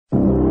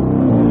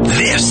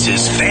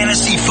is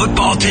Fantasy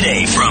Football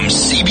Today from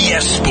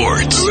CBS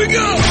Sports. Here we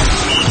go.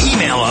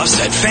 Email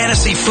us at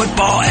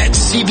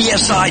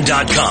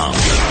fantasyfootball@cbsi.com.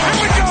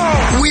 Here we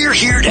go. We're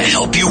here to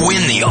help you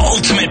win the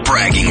ultimate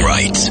bragging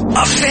rights,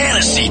 a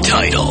fantasy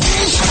title.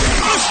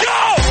 Let's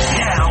go.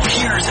 Now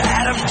here's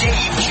Adam,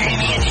 Dave,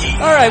 Jamie, and Heath.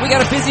 All right, we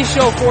got a busy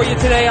show for you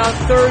today on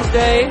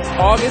Thursday,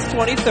 August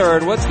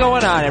 23rd. What's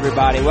going on,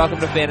 everybody? Welcome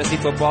to Fantasy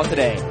Football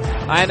Today.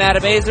 I'm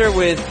Adam Azer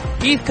with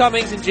Heath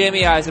Cummings and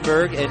Jamie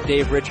Eisenberg, and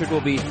Dave Richard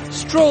will be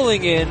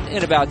strolling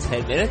in about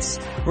 10 minutes.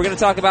 We're going to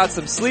talk about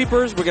some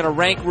sleepers. We're going to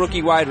rank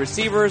rookie wide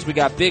receivers. We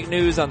got big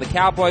news on the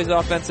Cowboys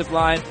offensive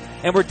line,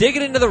 and we're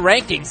digging into the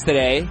rankings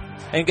today.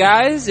 And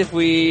guys, if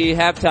we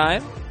have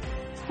time,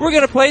 we're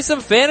going to play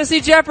some Fantasy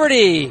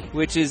Jeopardy,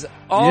 which is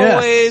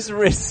always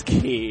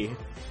risky.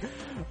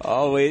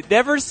 Always.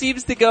 Never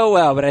seems to go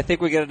well, but I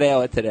think we're going to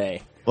nail it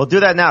today. We'll do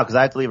that now because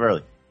I have to leave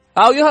early.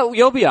 Oh,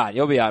 you'll be on.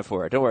 You'll be on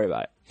for it. Don't worry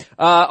about it.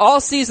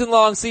 All season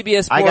long,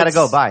 CBS Sports I gotta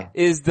go. Bye.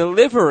 Is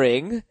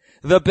delivering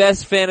the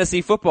best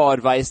fantasy football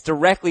advice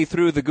directly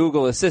through the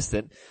Google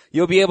Assistant.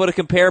 You'll be able to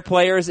compare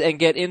players and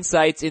get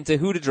insights into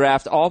who to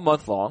draft all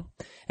month long.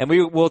 And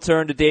we will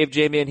turn to Dave,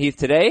 Jamie, and Heath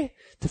today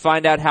to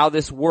find out how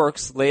this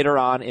works later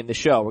on in the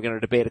show. We're going to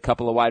debate a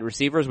couple of wide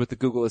receivers with the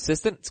Google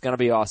Assistant. It's going to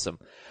be awesome.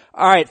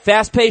 All right,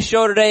 fast-paced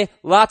show today.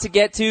 Lot to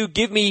get to.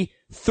 Give me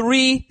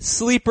 3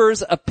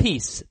 sleepers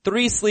apiece.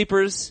 3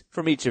 sleepers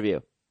from each of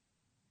you.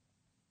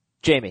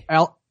 Jamie.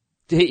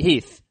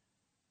 Heath.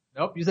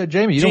 Nope, you said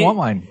Jamie. You don't want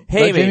mine.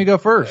 Hey, let Jamie go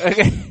first.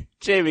 Okay,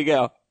 Jamie,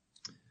 go.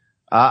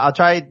 I'll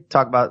try to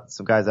talk about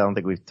some guys I don't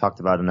think we've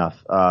talked about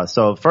enough.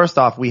 So first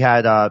off, we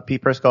had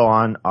Pete Prisco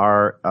on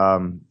our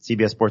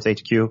CBS Sports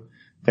HQ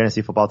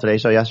Fantasy Football Today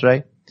show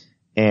yesterday,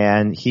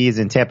 and he's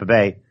in Tampa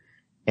Bay,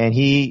 and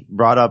he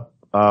brought up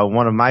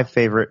one of my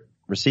favorite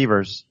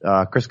receivers,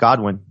 Chris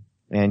Godwin,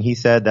 and he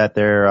said that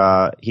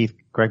Heath,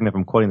 correct me if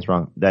I'm quoting this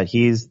wrong, that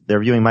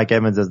they're viewing Mike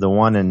Evans as the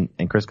 1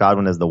 and Chris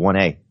Godwin as the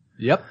 1A.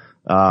 Yep.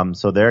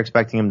 So they're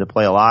expecting him to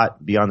play a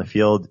lot, be on the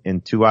field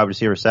in 2 wide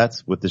receiver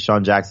sets with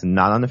Deshaun Jackson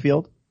not on the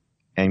field.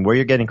 And where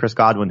you're getting Chris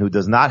Godwin, who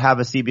does not have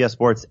a CBS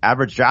Sports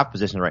average draft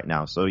position right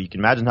now. So you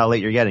can imagine how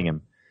late you're getting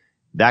him.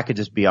 That could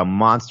just be a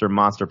monster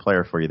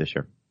player for you this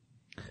year.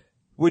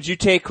 Would you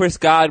take Chris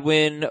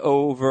Godwin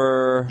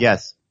over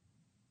Yes.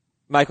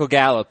 Michael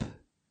Gallup?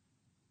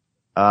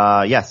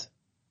 Yes.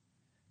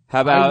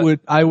 How about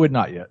I would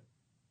not yet.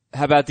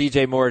 How about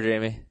DJ Moore,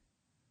 Jamie?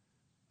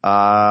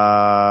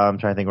 I'm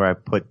trying to think where I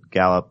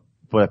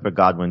put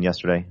Godwin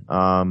yesterday.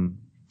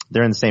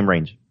 They're in the same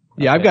range.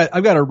 Yeah, Okay.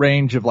 I've got a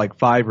range of like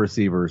 5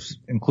 receivers,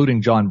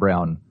 including John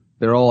Brown.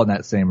 They're all in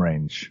that same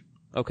range.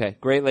 Okay,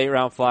 great late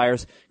round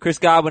flyers. Chris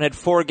Godwin had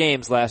 4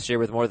 games last year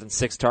with more than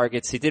 6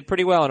 targets. He did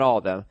pretty well in all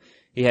of them.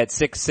 He had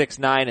 6,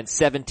 9, and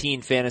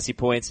 17 fantasy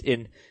points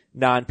in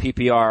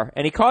non-PPR,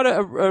 and he caught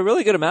a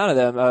really good amount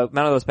of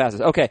those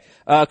passes. Okay,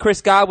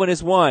 Chris Godwin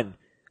is 1.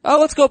 Oh,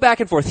 let's go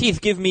back and forth.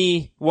 Heath, give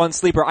me 1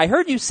 sleeper. I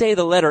heard you say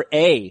the letter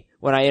A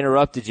when I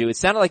interrupted you. It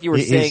sounded like you were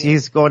saying...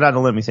 He's going down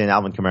the limb. He's saying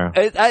Alvin Kamara.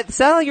 It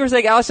sounded like you were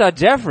saying Alshon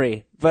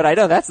Jeffrey, but I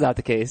know that's not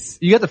the case.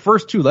 You got the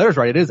first 2 letters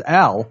right. It is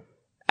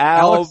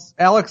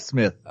Alex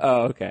Smith.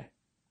 Oh, okay.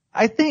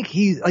 I think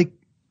he's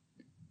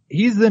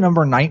the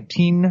number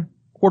 19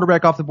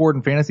 quarterback off the board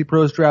in Fantasy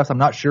Pros drafts. I'm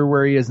not sure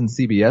where he is in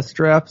CBS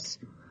drafts.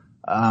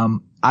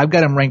 I've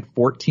got him ranked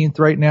 14th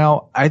right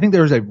now. I think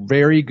there's a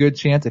very good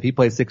chance if he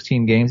plays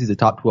 16 games, he's a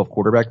top 12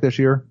 quarterback this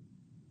year.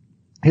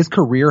 His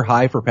career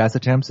high for pass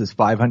attempts is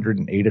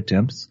 508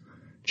 attempts.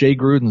 Jay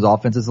Gruden's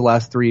offenses the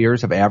last 3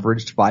 years have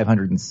averaged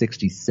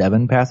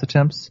 567 pass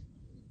attempts.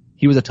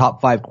 He was a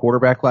top 5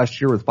 quarterback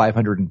last year with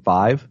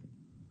 505.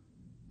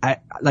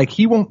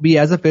 He won't be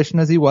as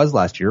efficient as he was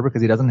last year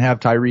because he doesn't have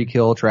Tyreek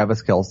Hill,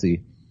 Travis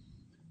Kelce.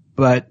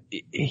 But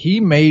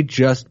he may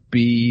just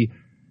be,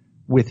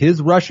 with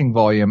his rushing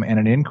volume and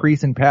an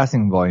increase in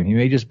passing volume, he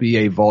may just be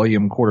a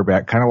volume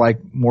quarterback, kind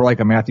of more like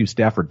a Matthew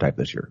Stafford type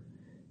this year.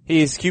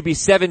 He's QB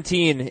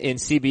 17 in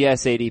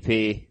CBS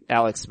ADP,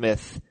 Alex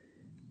Smith.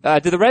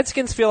 Do the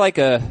Redskins feel like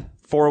a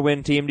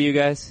 4-win team to you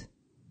guys?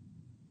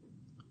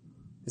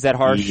 Is that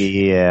harsh?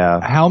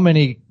 Yeah. How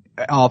many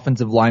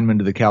offensive linemen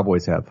do the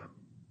Cowboys have?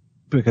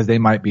 Because they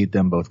might beat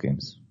them both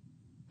games.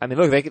 I mean,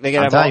 look, they could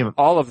have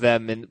all of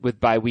them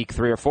by week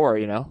 3 or 4,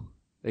 you know?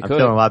 I'm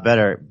feeling a lot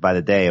better by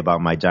the day about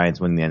my Giants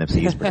winning the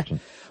NFC East prediction.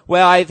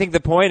 Well, I think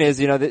the point is,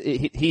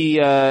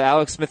 that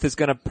Alex Smith is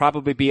going to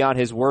probably be on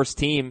his worst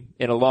team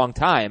in a long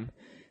time.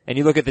 And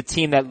you look at the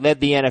team that led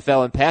the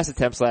NFL in pass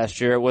attempts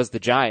last year, it was the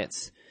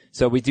Giants.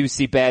 So we do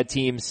see bad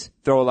teams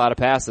throw a lot of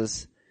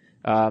passes.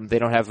 They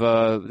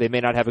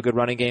may not have a good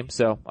running game.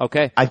 So,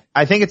 okay.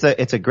 I think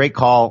it's a great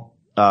call,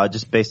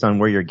 just based on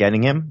where you're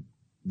getting him.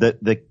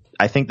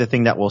 I think the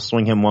thing that will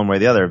swing him one way or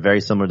the other,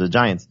 very similar to the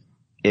Giants,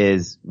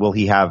 is will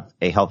he have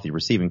a healthy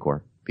receiving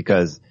core?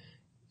 Because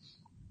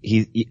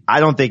I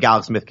don't think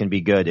Alex Smith can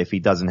be good if he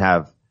doesn't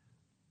have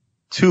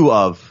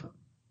but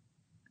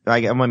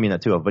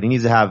he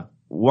needs to have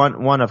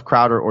one of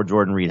Crowder or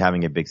Jordan Reed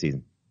having a big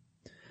season.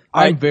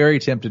 I'm very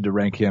tempted to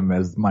rank him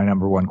as my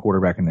number 1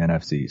 quarterback in the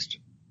NFC East.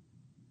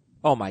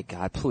 Oh my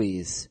God,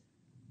 please.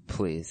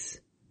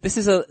 This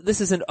is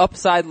an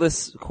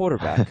upsideless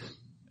quarterback.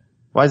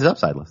 Why is it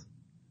upsideless?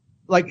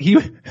 Like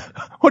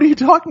what are you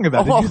talking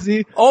about? Did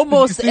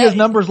you see his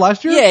numbers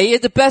last year? Yeah, he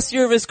had the best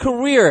year of his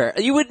career.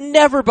 You would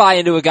never buy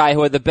into a guy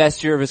who had the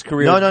best year of his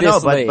career. No,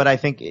 but I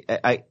think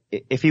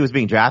if he was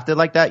being drafted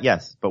like that,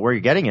 yes. But where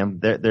you're getting him,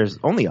 there's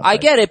only upside. I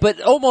get it,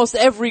 but almost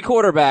every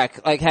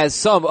quarterback has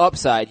some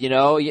upside, you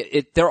know?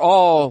 They're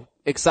all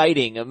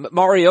exciting.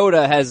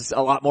 Mariota has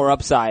a lot more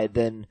upside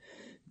than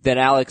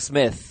Alex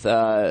Smith.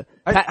 Patrick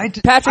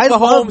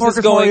Mahomes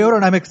love Mariota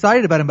and I'm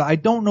excited about him, but I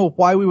don't know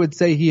why we would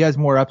say he has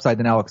more upside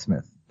than Alex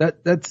Smith.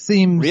 That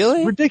seems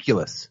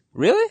ridiculous.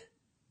 Really?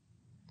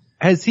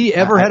 Has he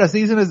ever had a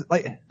season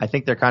I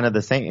think they're kind of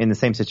in the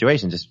same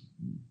situation, just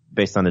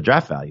based on the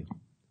draft value.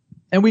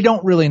 And we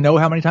don't really know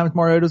how many times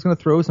Mariota's going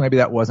to throw, so maybe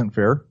that wasn't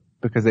fair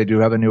because they do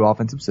have a new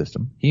offensive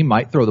system. He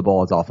might throw the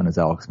ball as often as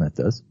Alex Smith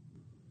does.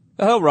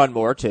 He'll run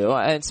more too,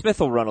 and Smith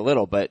will run a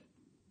little, but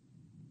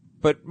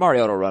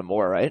Mariota will run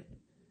more, right?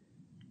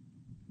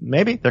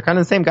 Maybe. They're kind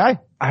of the same guy.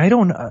 I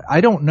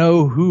don't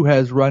know who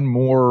has run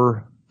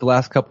more the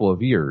last couple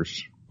of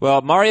years.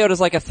 Well,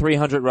 Mariota's like a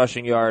 300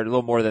 rushing yard, a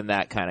little more than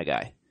that kind of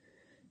guy.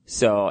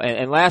 So,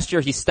 and last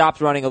year he stopped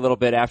running a little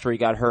bit after he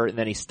got hurt and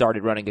then he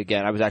started running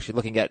again. I was actually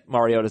looking at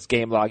Mariota's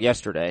game log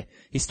yesterday.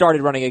 He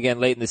started running again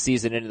late in the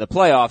season. Into the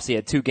playoffs, he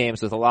had 2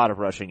 games with a lot of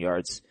rushing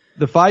yards.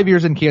 The 5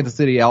 years in Kansas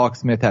City,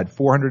 Alex Smith had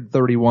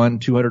 431,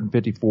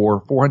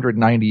 254,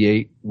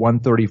 498,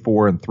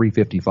 134, and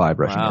 355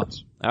 rushing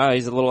yards. Oh,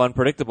 he's a little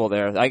unpredictable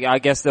there. I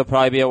guess they'll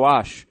probably be a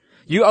wash.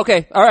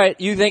 Okay,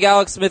 alright. You think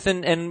Alex Smith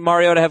and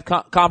Mariota have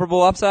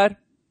comparable upside?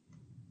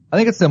 I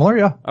think it's similar,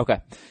 yeah. Okay.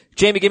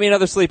 Jamie, give me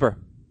another sleeper.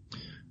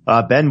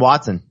 Ben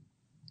Watson.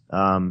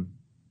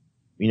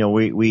 We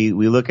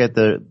look at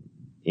the,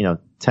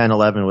 10,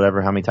 11,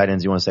 whatever, how many tight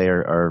ends you want to say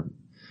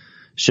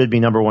should be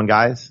number one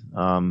guys.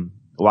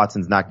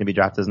 Watson's not going to be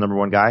drafted as number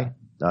one guy.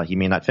 He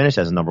may not finish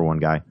as a number one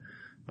guy.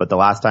 But the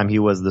last time he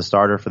was the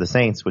starter for the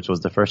Saints, which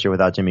was the first year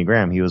without Jimmy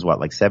Graham, he was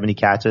 70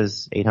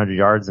 catches, 800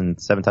 yards, and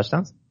 7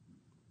 touchdowns?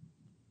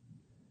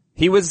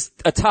 He was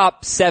a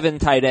top 7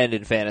 tight end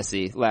in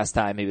fantasy last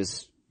time. He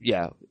was,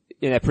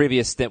 in a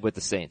previous stint with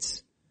the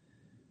Saints.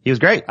 He was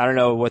great. I don't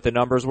know what the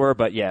numbers were,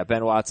 but yeah,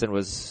 Ben Watson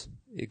was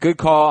a good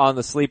call on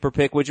the sleeper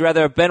pick. Would you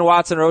rather have Ben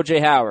Watson or O.J.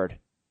 Howard?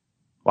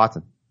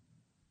 Watson.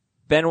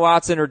 Ben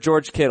Watson or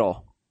George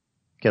Kittle?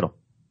 Kittle.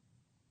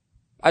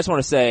 I just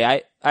want to say,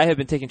 I have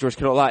been taking George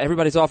Kittle a lot.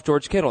 Everybody's off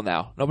George Kittle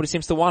now. Nobody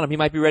seems to want him. He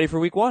might be ready for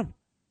week 1.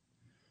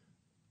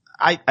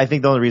 I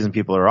think the only reason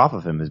people are off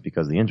of him is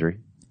because of the injury.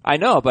 I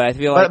know, but I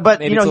feel like but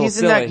maybe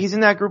he's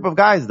in that group of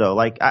guys though.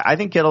 I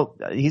think Kittle,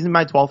 he's in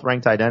my 12th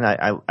ranked tight end.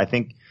 I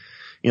think,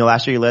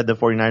 last year he led the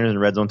 49ers in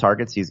red zone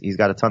targets. He's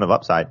got a ton of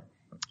upside.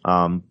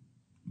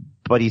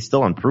 But he's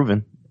still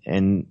unproven.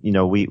 And,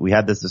 we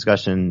had this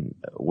discussion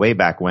way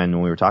back when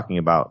we were talking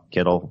about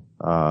Kittle.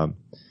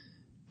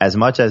 As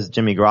much as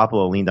Jimmy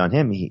Garoppolo leaned on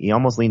him, he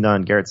almost leaned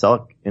on Garrett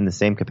Selleck in the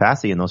same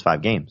capacity in those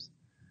 5 games.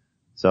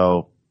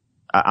 So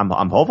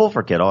I'm hopeful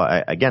for Kittle.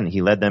 Again,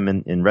 he led them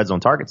in red zone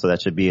targets, so that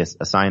should be a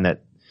sign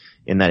that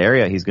in that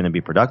area he's going to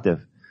be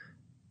productive.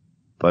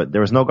 But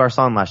there was no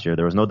Garcon last year.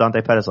 There was no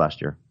Dante Pettis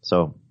last year.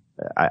 So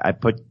I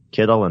put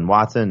Kittle and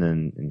Watson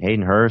and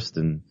Hayden Hurst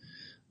and,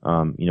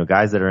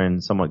 guys that are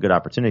in somewhat good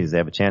opportunities. They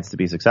have a chance to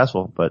be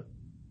successful, but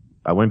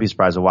I wouldn't be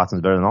surprised if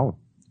Watson's better than all of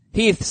them.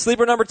 Heath,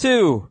 sleeper number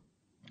 2.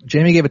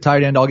 Jamie gave a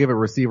tight end. I'll give a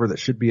receiver that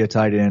should be a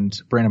tight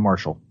end, Brandon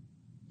Marshall.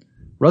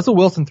 Russell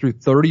Wilson threw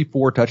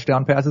 34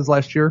 touchdown passes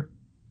last year.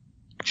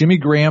 Jimmy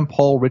Graham,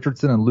 Paul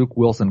Richardson, and Luke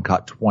Wilson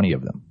caught 20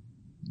 of them.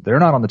 They're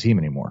not on the team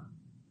anymore.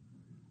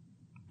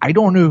 I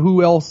don't know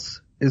who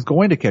else is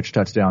going to catch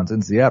touchdowns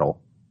in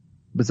Seattle.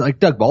 But it's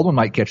Doug Baldwin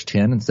might catch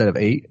 10 instead of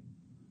 8.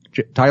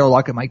 Tyler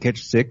Lockett might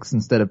catch 6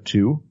 instead of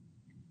 2.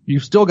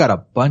 You've still got a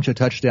bunch of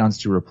touchdowns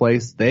to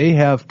replace. They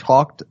have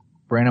talked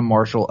Brandon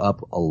Marshall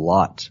up a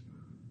lot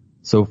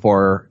so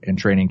far in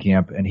training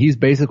camp, and he's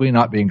basically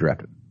not being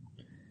drafted.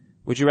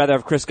 Would you rather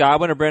have Chris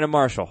Godwin or Brandon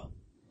Marshall?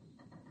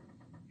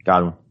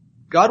 Godwin.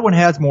 Godwin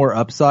has more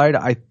upside.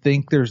 I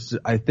think there's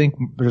a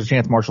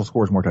chance Marshall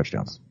scores more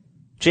touchdowns.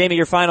 Jamie,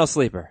 your final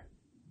sleeper.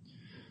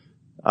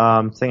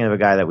 Thinking of a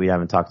guy that we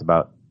haven't talked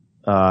about.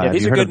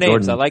 These are good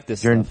names. I like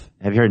this stuff.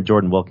 Have you heard of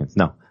Jordan Wilkins?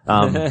 No.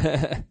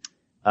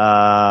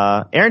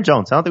 Aaron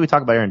Jones. I don't think we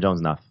talk about Aaron Jones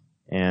enough.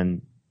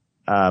 And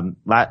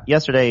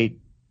yesterday,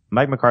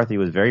 Mike McCarthy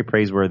was very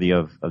praiseworthy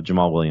of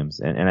Jamal Williams,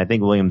 and I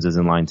think Williams is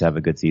in line to have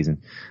a good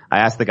season. I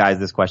asked the guys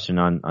this question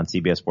on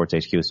CBS Sports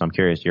HQ, so I'm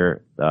curious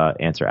your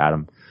answer,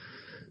 Adam.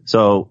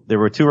 So there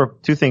were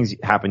two things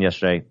happened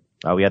yesterday.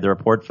 We had the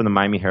report from the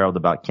Miami Herald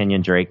about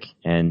Kenyon Drake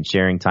and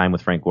sharing time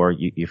with Frank Gore.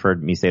 You've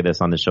heard me say this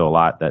on the show a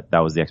lot, that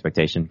was the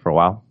expectation for a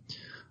while.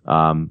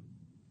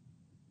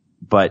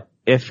 But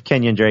if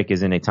Kenyon Drake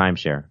is in a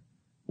timeshare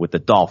with the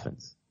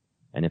Dolphins,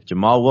 and if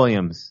Jamal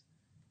Williams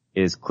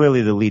is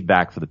clearly the lead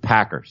back for the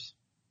Packers,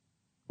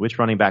 which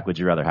running back would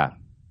you rather have?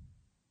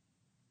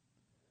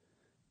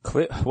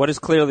 What does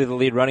clearly the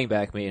lead running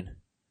back mean?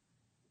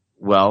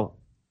 Well,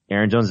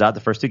 Aaron Jones is out the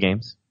first 2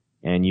 games.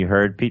 And you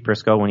heard Pete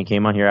Prisco when he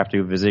came on here after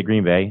he visited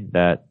Green Bay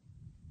that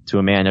to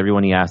a man,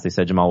 everyone he asked, they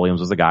said Jamal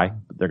Williams was the guy.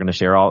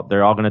 They're all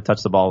going to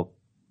touch the ball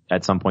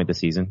at some point this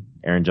season,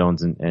 Aaron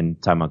Jones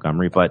and Ty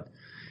Montgomery. But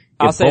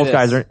if both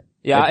guys are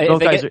in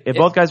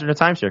a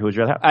timeshare, who would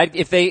you rather have?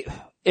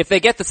 If they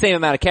get the same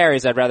amount of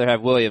carries, I'd rather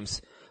have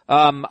Williams.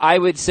 I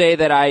would say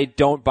that I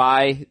don't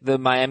buy the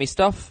Miami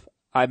stuff.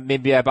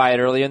 Maybe I buy it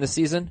earlier in the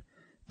season,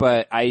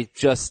 but I'm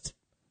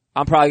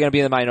probably going to be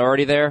in the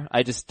minority there.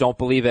 I just don't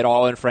believe it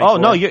all in Frank. Oh,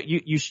 no,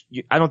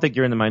 I don't think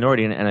you're in the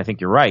minority, and I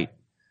think you're right.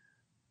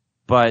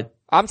 But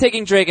I'm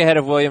taking Drake ahead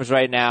of Williams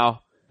right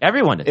now.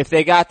 Everyone did. If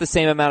they got the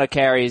same amount of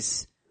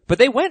carries, but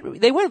they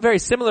went very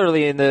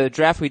similarly in the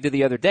draft we did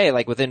the other day,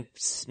 like within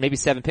maybe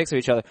 7 picks of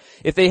each other.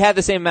 If they had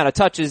the same amount of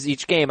touches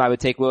each game, I would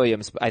take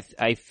Williams.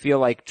 I feel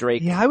like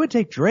Drake. Yeah, I would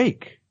take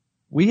Drake.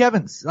 We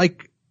haven't,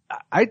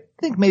 I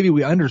think maybe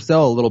we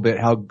undersell a little bit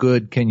how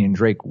good Kenyon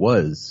Drake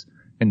was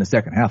in the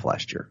second half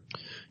last year.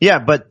 Yeah,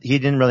 but he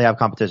didn't really have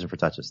competition for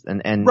touches.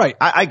 And right.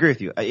 I agree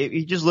with you. If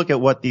you just look at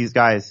what these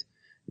guys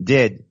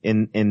did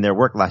in their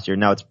work last year.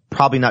 Now, it's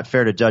probably not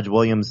fair to judge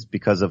Williams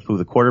because of who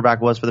the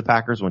quarterback was for the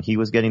Packers when he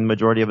was getting the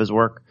majority of his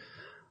work.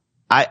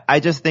 I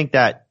just think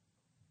that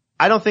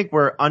I don't think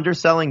we're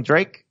underselling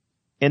Drake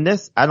in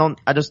this.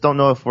 I just don't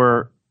know if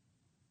we're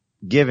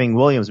giving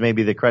Williams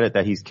maybe the credit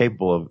that he's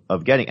capable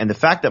of getting. And the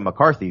fact that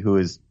McCarthy, who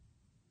is,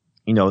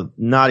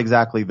 not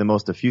exactly the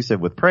most effusive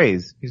with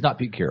praise. He's not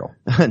Pete Carroll.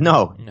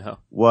 No.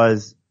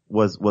 Was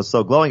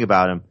so glowing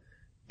about him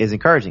is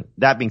encouraging.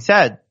 That being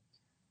said,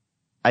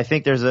 I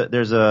think there's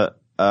a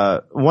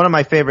one of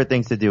my favorite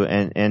things to do,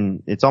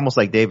 and it's almost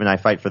like Dave and I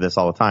fight for this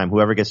all the time.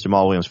 Whoever gets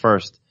Jamal Williams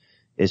first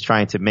is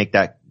trying to make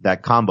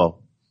that combo.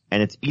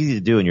 And it's easy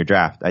to do in your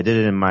draft. I did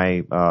it in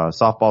my,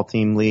 softball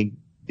team league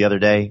the other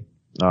day.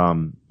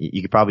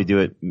 You could probably do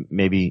it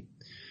maybe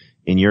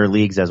in your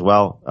leagues as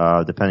well,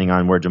 depending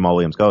on where Jamal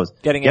Williams goes.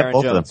 Getting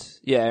Aaron Jones.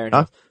 Yeah, Aaron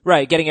Jones.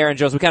 Right, getting Aaron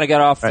Jones. We kind of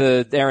got off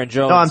the Aaron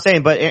Jones. No, I'm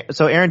saying,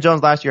 so Aaron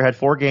Jones last year had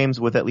 4 games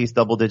with at least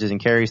double digits in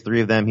carries.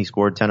 3 of them he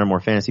scored 10 or more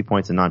fantasy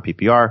points in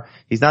non-PPR.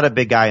 He's not a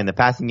big guy in the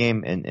passing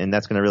game, and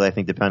that's going to really, I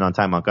think, depend on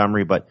Ty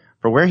Montgomery. But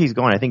for where he's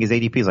going, I think his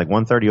ADP is like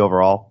 130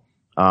 overall.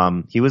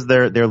 He was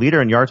their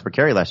leader in yards per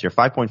carry last year,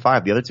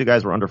 5.5. The other 2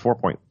 guys were under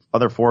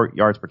 4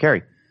 yards per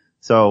carry.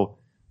 So,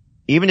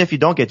 even if you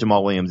don't get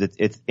Jamal Williams,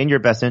 it's in your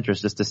best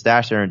interest just to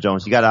stash Aaron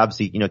Jones. You got to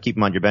obviously, keep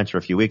him on your bench for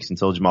a few weeks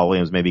until Jamal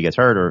Williams maybe gets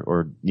hurt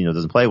or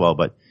doesn't play well,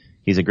 but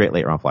he's a great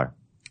late round flyer.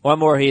 One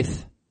more,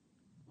 Heath.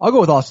 I'll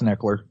go with Austin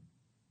Eckler.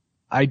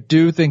 I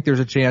do think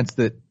there's a chance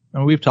that,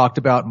 we've talked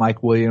about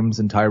Mike Williams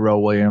and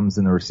Tyrell Williams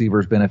and the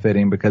receivers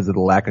benefiting because of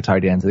the lack of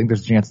tight ends. I think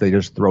there's a chance they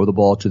just throw the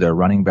ball to their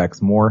running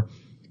backs more.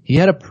 He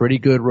had a pretty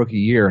good rookie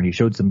year and he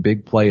showed some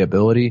big play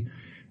ability.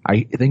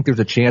 I think there's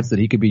a chance that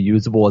he could be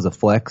usable as a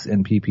flex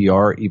in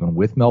PPR even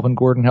with Melvin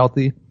Gordon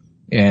healthy.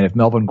 And if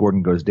Melvin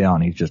Gordon goes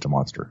down, he's just a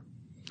monster.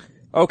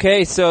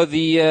 Okay, so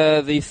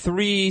the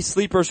 3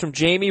 sleepers from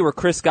Jamie were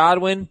Chris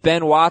Godwin,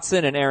 Ben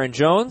Watson, and Aaron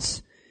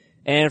Jones.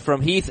 And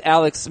from Heath,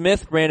 Alex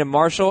Smith, Brandon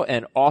Marshall,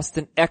 and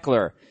Austin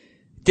Eckler.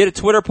 Did a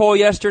Twitter poll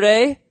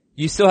yesterday.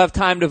 You still have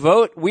time to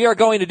vote. We are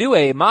going to do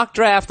a mock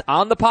draft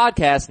on the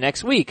podcast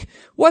next week.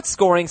 What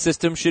scoring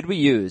system should we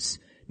use?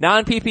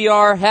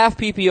 Non-PPR, half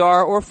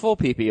PPR, or full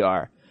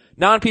PPR?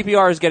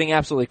 Non-PPR is getting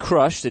absolutely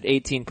crushed at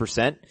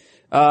 18%.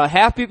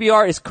 Half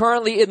PPR is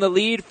currently in the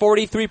lead,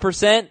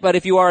 43%, but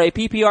if you are a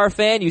PPR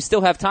fan, you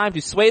still have time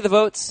to sway the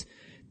votes,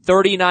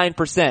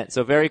 39%.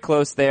 So very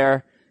close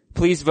there.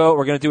 Please vote.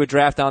 We're going to do a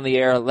draft on the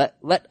air.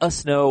 Let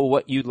us know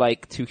what you'd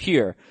like to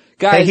hear.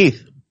 Guys. Hey,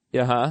 Heath.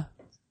 Yeah,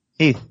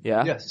 Heath.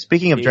 Yeah. Yes.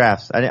 Speaking of Heath.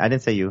 drafts, I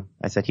didn't say you.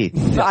 I said Heath.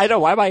 Yes. I know.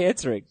 Why am I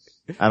answering?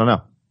 I don't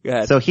know. Go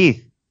ahead. So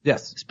Heath.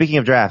 Yes. Speaking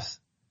of drafts,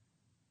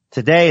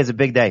 today is a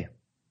big day.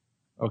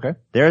 Okay.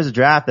 There is a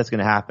draft that's going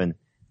to happen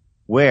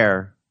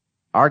where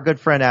our good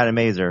friend Adam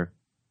Azer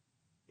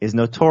is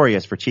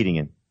notorious for cheating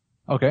in.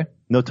 Okay.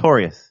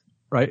 Notorious.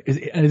 Right.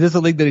 Is this a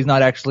league that he's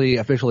not actually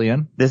officially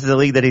in? This is a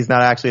league that he's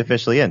not actually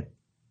officially in.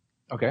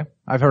 Okay.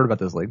 I've heard about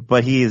this league.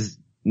 But he is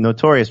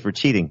notorious for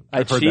cheating. I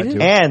I've heard that cheated?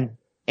 too.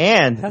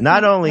 And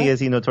not only is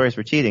he notorious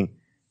for cheating,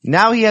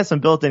 now he has some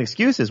built-in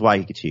excuses why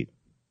he could cheat.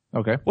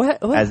 Okay. What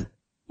I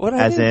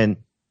As do? in,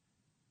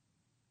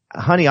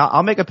 honey,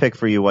 I'll make a pick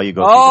for you while you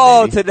go.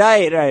 Oh, feed the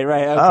baby. tonight.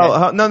 Right. Okay.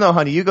 Oh, no,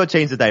 honey, you go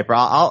change the diaper.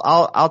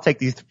 I'll take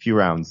these few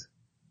rounds.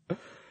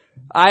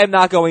 I am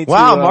not going to.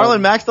 Wow,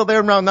 Marlon Mack's still there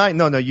in round 9?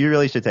 No, you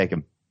really should take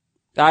him.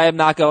 I am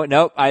not going.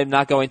 Nope, I am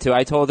not going to.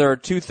 I told her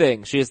 2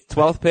 things. She has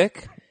 12th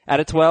pick out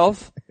of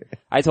 12.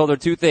 I told her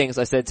 2 things.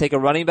 I said, take a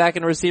running back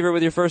and a receiver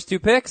with your first 2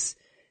 picks.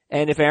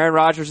 And if Aaron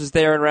Rodgers is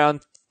there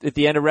at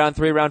the end of round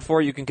 3, round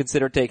 4, you can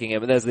consider taking him.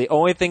 But that's the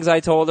only things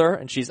I told her,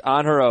 and she's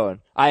on her own.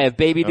 I have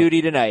baby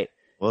duty tonight.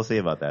 We'll see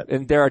about that.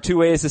 And there are 2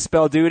 ways to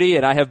spell duty,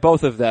 and I have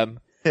both of them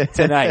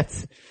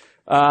tonight.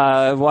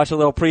 Watch a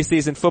little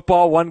preseason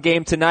football. 1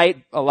 game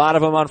tonight. A lot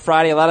of them on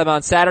Friday, a lot of them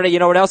on Saturday. You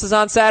know what else is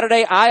on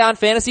Saturday? Eye on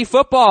Fantasy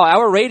Football,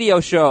 our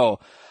radio show.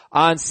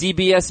 on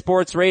CBS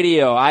Sports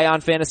Radio.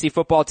 Ion Fantasy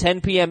Football,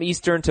 10 p.m.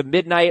 Eastern to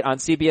midnight on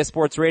CBS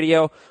Sports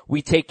Radio.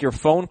 We take your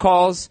phone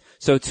calls,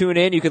 so tune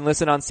in. You can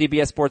listen on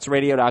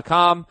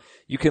CBSSportsRadio.com.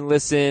 You can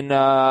listen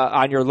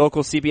on your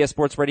local CBS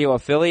Sports Radio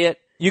affiliate.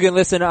 You can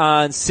listen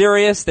on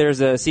Sirius. There's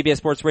a CBS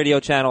Sports Radio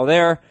channel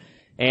there.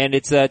 And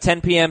it's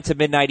 10 p.m. to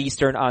midnight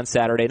Eastern on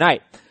Saturday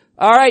night.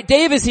 All right,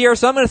 Dave is here,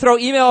 so I'm going to throw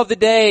email of the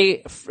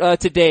day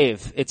to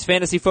Dave. It's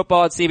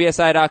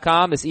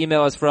fantasyfootball@cbsi.com. This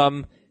email is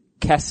from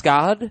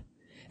Cascade.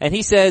 And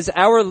he says,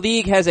 our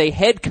league has a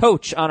head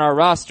coach on our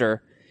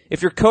roster.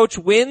 If your coach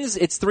wins,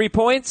 it's 3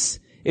 points.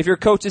 If your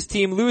coach's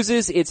team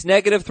loses, it's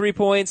negative 3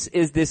 points.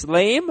 Is this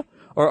lame,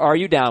 or are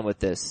you down with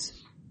this?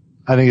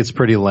 I think it's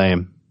pretty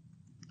lame.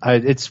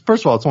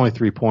 First of all, it's only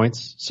 3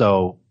 points,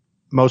 so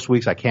most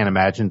weeks I can't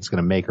imagine it's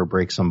going to make or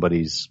break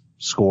somebody's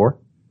score.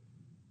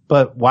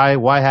 But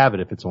why have it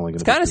if it's only going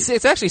to be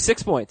it's actually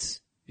 6 points,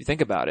 if you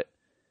think about it.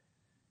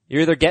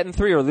 You're either getting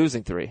 3 or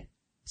losing 3.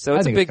 So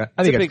it's a big deal.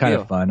 I think it's kind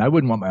of fun. I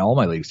wouldn't want all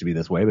my leagues to be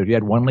this way, but if you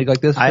had one league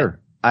like this,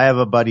 sure. I have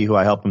a buddy who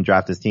I help him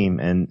draft his team,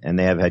 and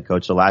they have a head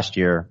coach. So last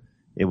year,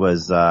 it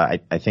was, I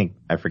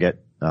forget,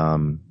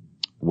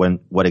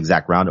 what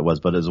exact round it was,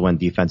 but it was when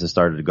defenses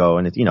started to go,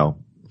 and it's,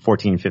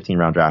 14, 15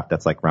 round draft.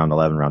 That's like round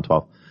 11, round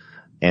 12.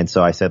 And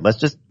so I said, let's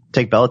just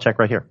take Belichick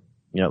right here.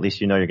 At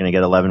least you're going to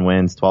get 11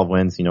 wins, 12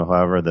 wins,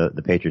 however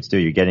the Patriots do.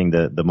 You're getting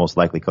the most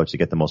likely coach to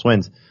get the most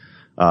wins.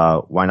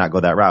 Why not go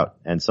that route?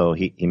 And so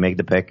he made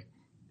the pick.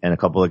 And a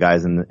couple of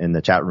guys in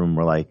the chat room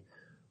were like,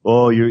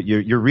 "Oh,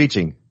 you're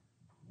reaching."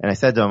 And I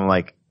said to him,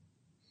 like,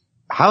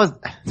 how's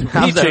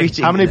that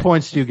reaching? How many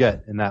points do you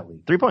get in that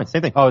league? 3 points,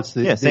 same thing. Oh, it's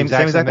the same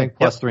exact thing.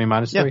 Plus 3,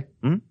 minus 3?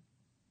 Mm-hmm.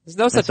 There's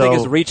no such thing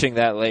as reaching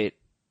that late.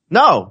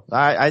 No,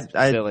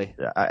 silly.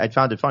 I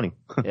found it funny.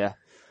 Yeah.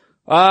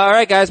 All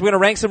right, guys, we're going to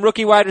rank some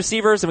rookie wide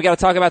receivers, and we got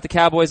to talk about the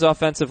Cowboys'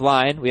 offensive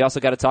line. We also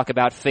got to talk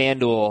about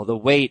FanDuel. The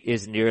wait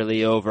is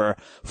nearly over.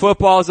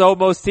 Football's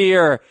almost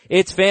here.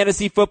 It's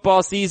fantasy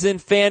football season.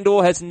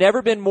 FanDuel has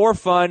never been more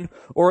fun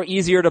or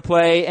easier to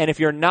play, and if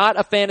you're not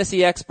a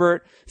fantasy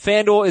expert,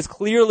 FanDuel is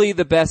clearly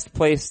the best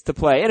place to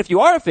play. And if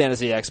you are a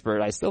fantasy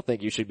expert, I still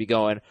think you should be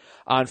going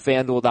on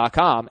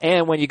FanDuel.com.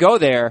 And when you go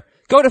there,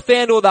 go to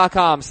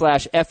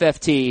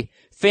FanDuel.com/FFT.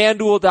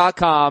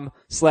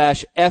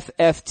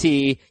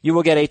 FanDuel.com/FFT. You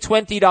will get a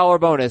 $20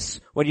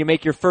 bonus when you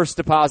make your first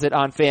deposit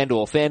on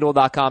FanDuel.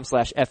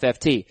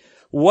 FanDuel.com/FFT.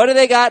 What do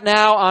they got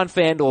now on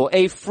FanDuel?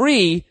 A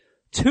free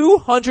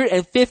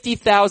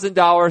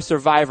 $250,000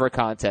 Survivor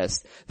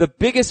contest. The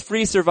biggest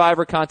free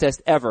Survivor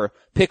contest ever.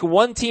 Pick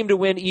one team to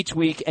win each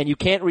week, and you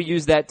can't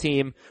reuse that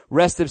team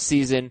rest of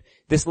season.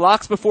 This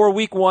locks before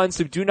week 1,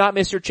 so do not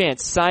miss your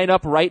chance. Sign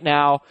up right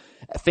now.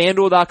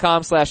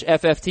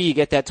 FanDuel.com/FFT. You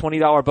get that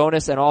 $20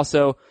 bonus, and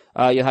also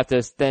you'll have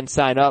to then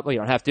sign up. Well, you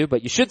don't have to,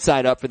 but you should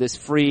sign up for this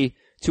free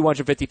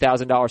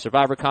 $250,000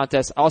 Survivor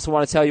contest. I also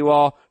want to tell you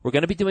all, we're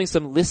going to be doing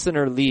some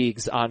listener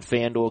leagues on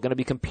FanDuel. We're going to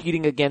be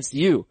competing against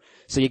you.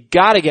 So you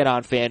got to get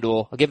on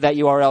FanDuel. I'll give that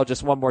URL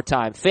just one more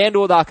time.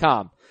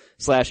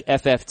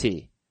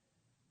 FanDuel.com/FFT.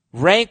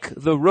 Rank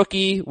the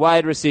rookie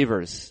wide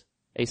receivers.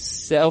 A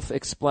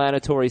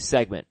self-explanatory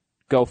segment.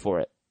 Go for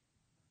it.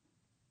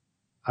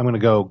 I'm going to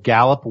go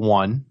Gallup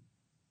 1,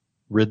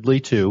 Ridley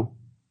 2,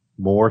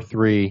 Moore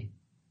 3,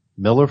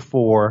 Miller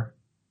 4,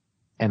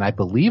 and I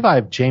believe I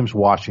have James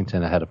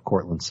Washington ahead of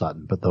Cortland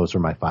Sutton, but those are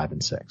my 5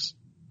 and 6.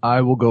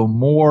 I will go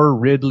Moore,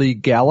 Ridley,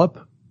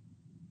 Gallup,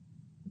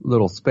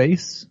 little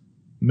space,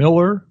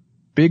 Miller,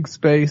 big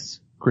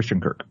space,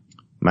 Christian Kirk.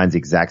 Mine's the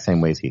exact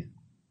same way as Heath.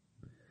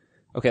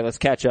 Okay, let's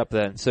catch up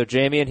then. So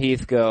Jamie and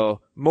Heath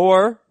go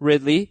Moore,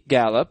 Ridley,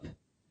 Gallup,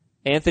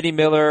 Anthony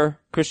Miller,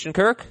 Christian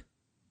Kirk?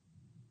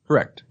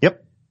 Correct.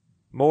 Yep.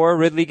 Moore,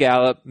 Ridley,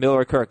 Gallup,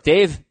 Miller, Kirk.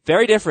 Dave,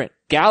 very different.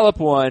 Gallup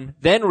 1,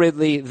 then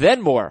Ridley,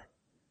 then Moore,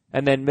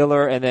 and then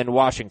Miller, and then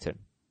Washington.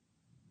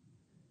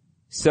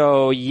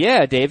 So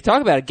yeah, Dave,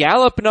 talk about it.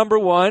 Gallup number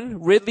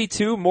 1, Ridley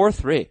 2, Moore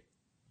 3.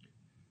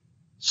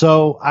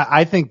 So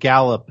I think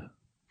Gallup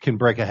can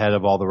break ahead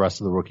of all the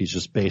rest of the rookies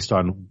just based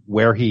on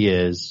where he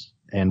is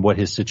and what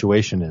his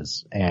situation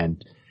is.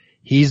 And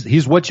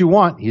he's what you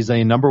want. He's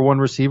a number 1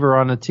 receiver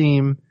on a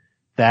team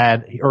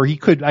that, or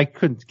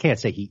can't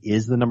say he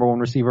is the number 1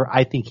 receiver.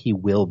 I think he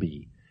will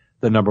be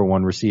the number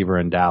 1 receiver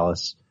in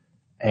Dallas.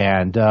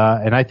 And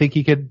I think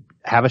he could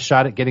have a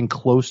shot at getting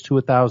close to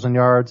 1,000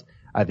 yards.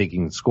 I think he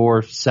can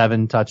score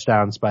 7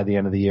 touchdowns by the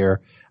end of the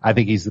year. I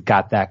think he's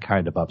got that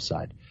kind of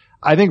upside.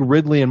 I think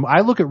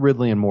I look at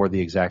Ridley and Moore the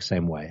exact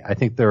same way. I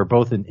think they're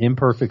both in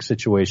imperfect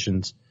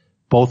situations,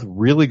 both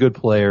really good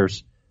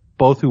players,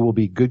 both who will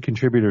be good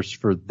contributors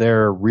for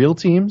their real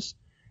teams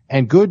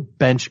and good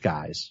bench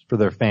guys for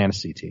their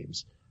fantasy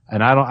teams.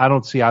 And I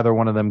don't see either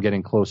one of them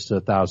getting close to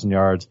 1,000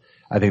 yards.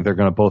 I think they're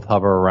going to both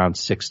hover around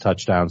 6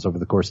 touchdowns over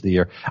the course of the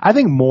year. I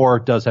think Moore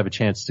does have a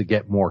chance to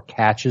get more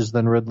catches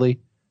than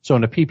Ridley. So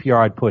in a PPR,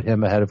 I'd put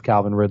him ahead of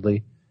Calvin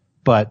Ridley.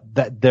 But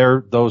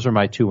those are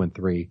my 2 and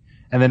 3.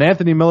 And then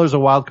Anthony Miller's a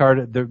wild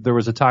card. There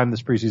was a time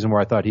this preseason where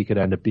I thought he could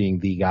end up being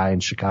the guy in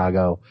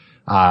Chicago.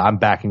 I'm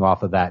backing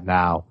off of that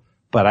now.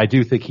 But I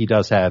do think he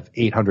does have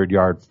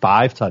 800-yard,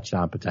 5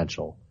 touchdown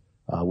potential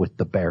with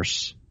the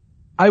Bears.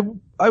 I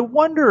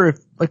wonder if,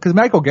 because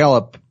Michael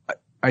Gallup,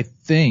 I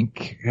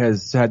think,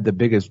 has had the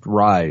biggest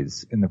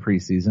rise in the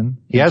preseason.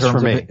 He has for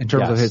me. In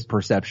terms of his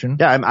perception.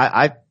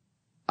 Yeah,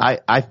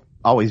 I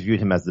always viewed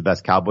him as the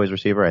best Cowboys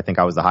receiver. I think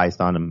I was the highest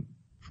on him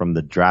from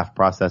the draft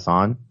process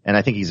on. And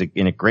I think he's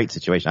in a great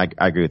situation.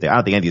 I agree with you. I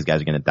don't think any of these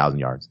guys are getting 1,000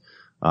 yards.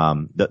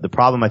 The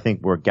problem I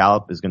think where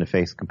Gallup is going to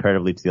face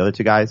comparatively to the other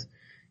two guys,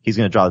 he's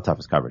going to draw the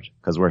toughest coverage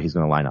because where he's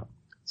going to line up.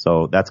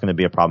 So that's going to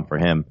be a problem for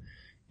him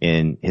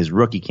in his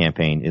rookie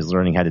campaign, is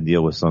learning how to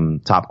deal with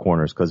some top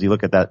corners. Cause you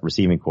look at that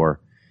receiving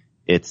core,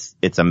 it's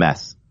a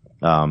mess.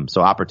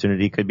 So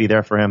opportunity could be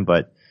there for him,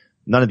 but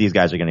none of these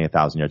guys are getting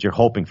 1,000 yards. You're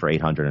hoping for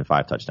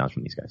 805 touchdowns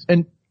from these guys.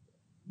 And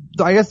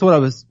I guess what I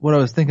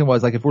was thinking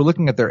was, like, if we're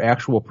looking at their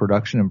actual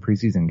production in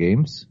preseason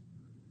games,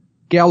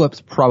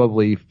 Gallup's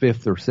probably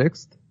 5th or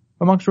 6th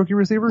amongst rookie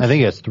receivers. I think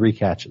he has 3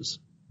 catches.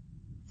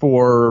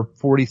 For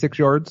 46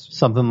 yards?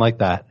 Something like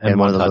that. And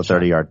one of those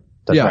 30-yard.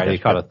 Yeah. Right, he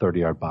caught a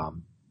 30-yard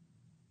bomb.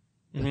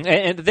 Mm-hmm.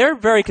 And they're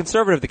very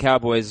conservative, the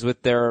Cowboys,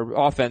 with their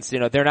offense. You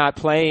know, they're not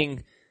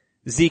playing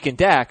Zeke and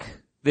Dak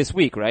this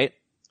week, right?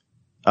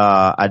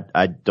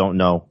 I don't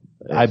know.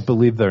 I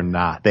believe they're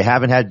not. They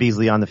haven't had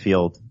Beasley on the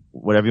field.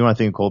 Whatever you want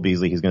to think of Cole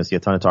Beasley, he's going to see a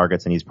ton of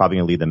targets, and he's probably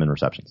going to lead them in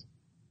receptions.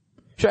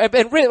 Sure,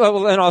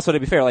 and also to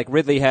be fair, like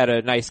Ridley had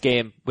a nice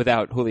game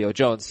without Julio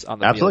Jones on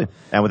the Absolutely. field.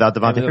 And without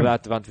Devontae Freeman.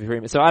 Without Devontae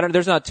Freeman. So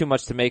there's not too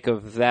much to make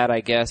of that,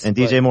 I guess. And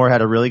DJ Moore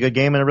had a really good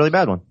game and a really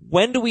bad one.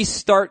 When do we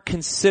start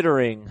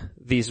considering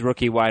these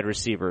rookie wide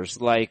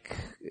receivers, like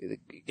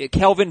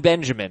Kelvin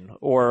Benjamin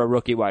or a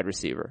rookie wide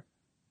receiver?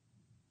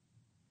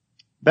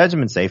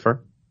 Benjamin's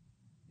safer.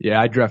 Yeah,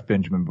 I draft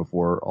Benjamin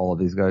before all of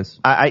these guys.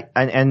 I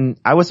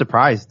was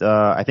surprised.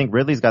 I think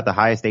Ridley's got the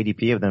highest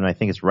ADP of them. I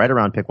think it's right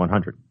around pick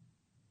 100.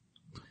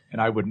 And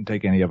I wouldn't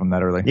take any of them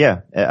that early.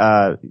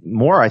 Yeah.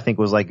 Moore, I think,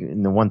 was like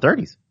in the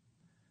 130s.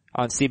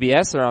 On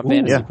CBS or on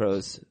Fantasy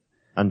Pros?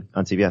 On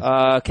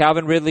CBS.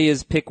 Calvin Ridley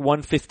is pick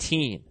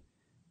 115.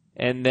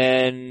 And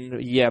then,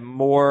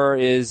 Moore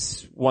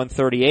is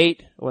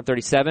 138,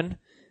 137.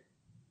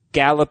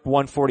 Gallup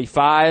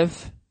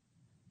 145.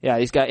 Yeah,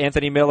 he's got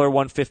Anthony Miller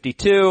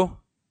 152.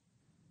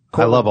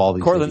 I love all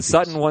these. Cortland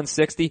Sutton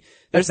 160.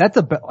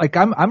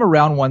 I'm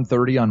around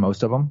 130 on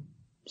most of them.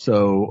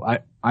 So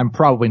I'm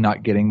probably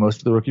not getting most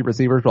of the rookie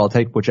receivers, but I'll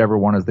take whichever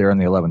one is there in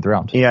the 11th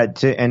round. Yeah,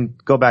 and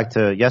go back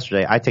to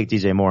yesterday, I take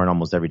DJ Moore in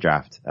almost every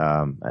draft.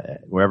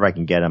 Wherever I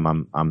can get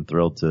him, I'm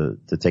thrilled to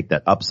take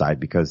that upside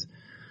because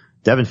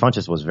Devin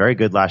Funchess was very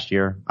good last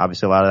year.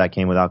 Obviously a lot of that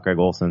came without Greg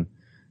Olsen,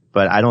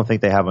 but I don't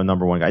think they have a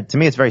number one guy. To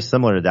me, it's very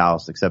similar to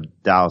Dallas, except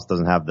Dallas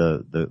doesn't have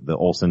the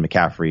Olsen,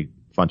 McCaffrey,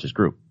 Funchess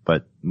group,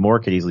 but Moore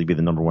could easily be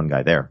the number one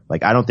guy there.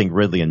 Like, I don't think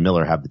Ridley and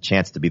Miller have the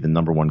chance to be the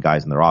number one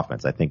guys in their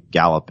offense. I think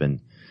Gallup and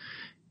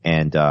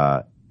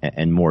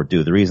Moore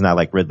do. The reason I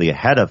like Ridley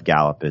ahead of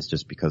Gallup is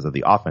just because of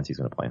the offense he's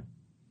going to play in.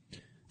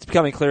 It's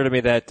becoming clear to me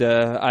that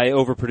I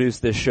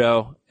overproduced this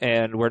show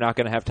and we're not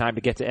going to have time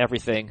to get to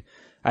everything.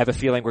 I have a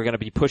feeling we're going to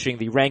be pushing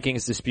the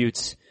rankings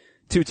disputes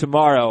to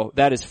tomorrow.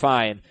 That is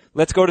fine.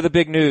 Let's go to the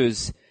big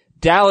news.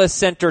 Dallas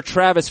center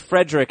Travis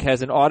Frederick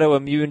has an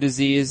autoimmune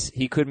disease.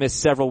 He could miss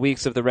several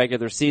weeks of the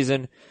regular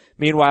season.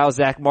 Meanwhile,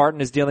 Zach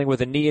Martin is dealing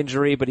with a knee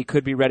injury, but he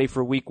could be ready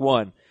for week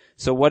 1.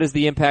 So what is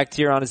the impact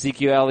here on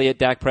Ezekiel Elliott,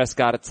 Dak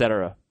Prescott,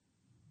 etc.?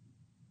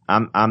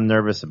 I'm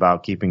nervous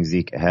about keeping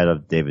Zeke ahead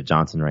of David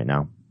Johnson right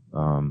now.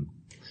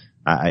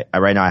 I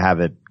right now I have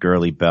it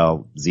Gurley,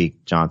 Bell,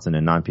 Zeke, Johnson,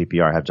 and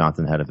non-PPR. I have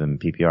Johnson ahead of him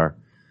in PPR.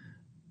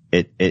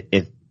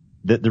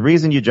 The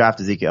reason you draft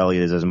Ezekiel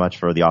Elliott is as much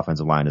for the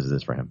offensive line as it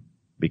is for him,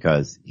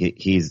 because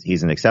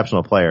he's an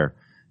exceptional player,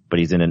 but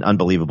he's in an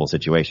unbelievable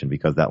situation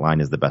because that line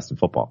is the best in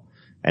football.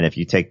 And if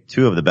you take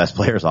 2 of the best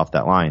players off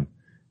that line,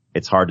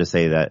 it's hard to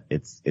say that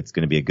it's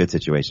going to be a good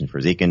situation for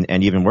Zeke,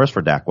 and even worse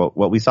for Dak.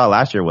 What we saw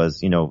last year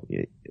was,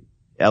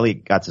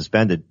 Elliott got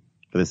suspended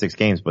for the 6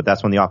 games, but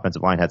that's when the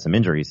offensive line had some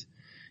injuries,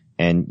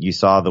 and you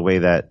saw the way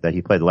that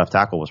he played. The left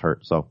tackle was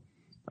hurt, so.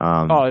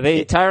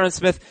 Tyron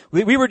Smith,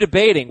 we were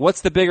debating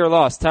what's the bigger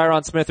loss,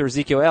 Tyron Smith or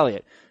Ezekiel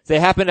Elliott. They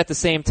happened at the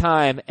same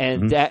time,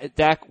 and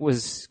Dak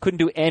couldn't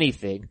do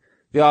anything.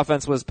 The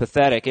offense was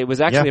pathetic. It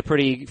was actually a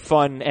pretty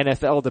fun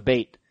NFL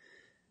debate.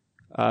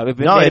 It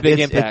made a big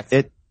impact.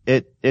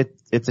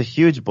 It's a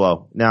huge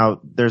blow. Now,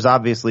 there's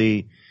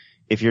obviously,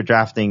 if you're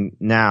drafting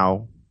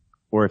now,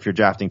 or if you're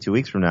drafting 2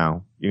 weeks from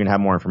now, you're going to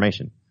have more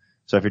information.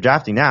 So if you're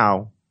drafting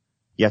now,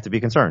 you have to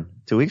be concerned.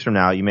 2 weeks from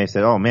now, you may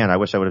say, oh man, I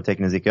wish I would have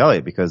taken Ezekiel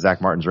Elliott because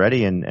Zach Martin's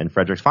ready and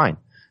Frederick's fine.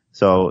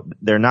 So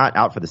they're not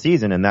out for the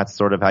season, and that's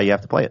sort of how you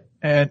have to play it.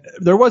 And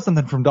there was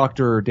something from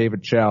Dr.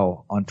 David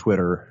Chow on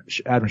Twitter.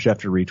 Adam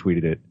Schefter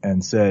retweeted it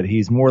and said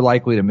he's more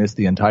likely to miss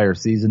the entire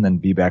season than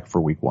be back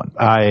for week 1.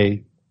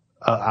 I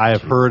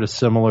have heard a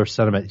similar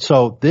sentiment.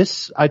 So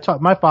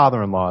my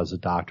father-in-law is a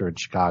doctor in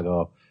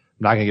Chicago. I'm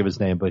not going to give his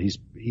name, but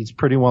he's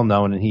pretty well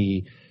known, and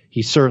he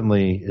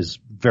certainly is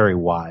very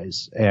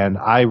wise. And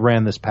I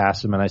ran this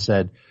past him and I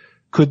said,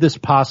 could this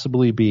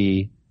possibly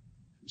be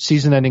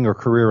season ending or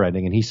career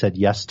ending, and he said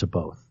yes to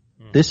both.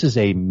 This is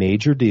a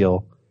major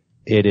deal.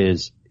 It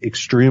is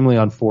extremely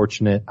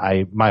unfortunate.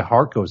 My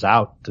heart goes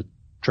out to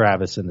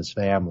Travis and his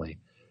family.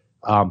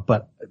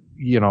 But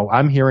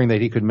I'm hearing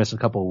that he could miss a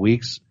couple of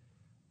weeks.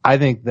 I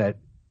think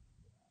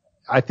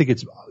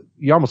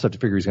you almost have to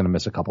figure he's going to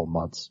miss a couple of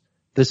months.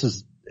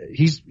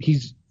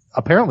 He's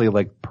apparently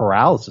like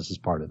paralysis is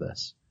part of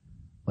this.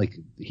 Like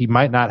he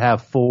might not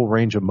have full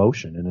range of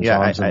motion in his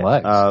arms and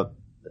legs.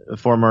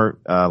 Former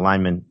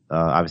lineman,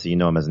 obviously you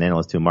know him as an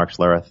analyst too, Mark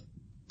Schlereth,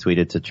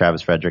 tweeted to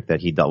Travis Frederick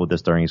that he dealt with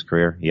this during his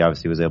career. He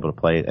obviously was able to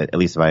play, at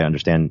least if I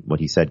understand what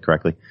he said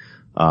correctly,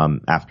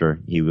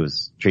 after he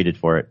was treated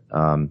for it.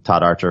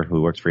 Todd Archer,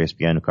 who works for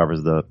ESPN, who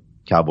covers the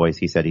Cowboys,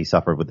 he said he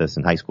suffered with this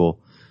in high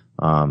school.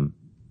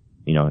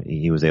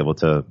 He was able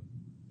to,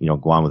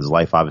 go on with his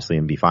life obviously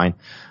and be fine.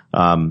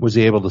 Was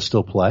he able to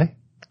still play?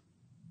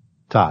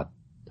 Todd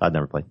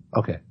never played.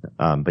 Okay.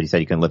 But he said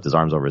he couldn't lift his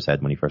arms over his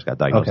head when he first got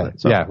diagnosed. Okay. With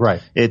it. So yeah,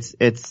 right. It's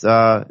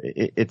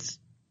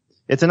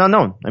an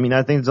unknown. I mean,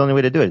 I think it's the only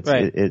way to do it.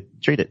 Right.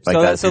 Treat it like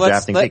that. So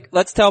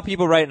let's tell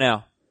people right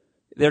now.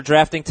 They're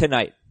drafting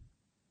tonight.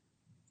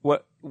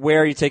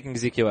 Where are you taking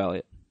Ezekiel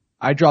Elliott?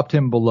 I dropped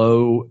him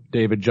below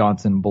David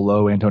Johnson,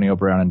 below Antonio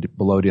Brown, and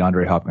below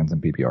DeAndre Hopkins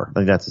in PPR. I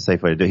think that's a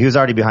safe way to do it. He was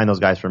already behind those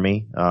guys for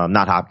me.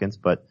 Not Hopkins,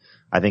 but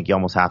I think you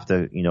almost have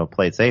to,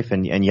 play it safe.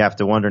 And you have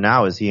to wonder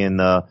now, is he in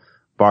the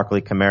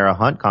Barkley, Kamara,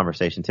 Hunt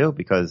conversation too?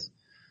 Because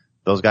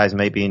those guys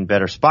may be in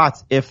better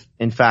spots if,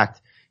 in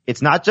fact,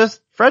 it's not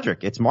just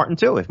Frederick, it's Martin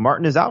too. If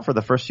Martin is out for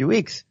the first few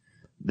weeks,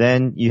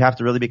 then you have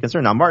to really be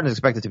concerned. Now, Martin is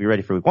expected to be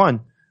ready for week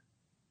 1.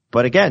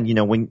 But again,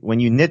 when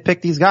you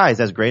nitpick these guys,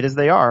 as great as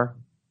they are,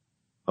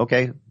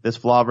 okay, this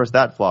flaw versus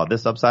that flaw,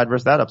 this upside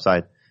versus that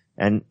upside.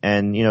 And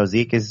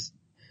Zeke is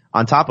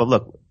on top of,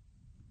 look,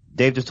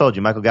 Dave just told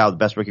you, Michael Gallup,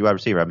 the best rookie wide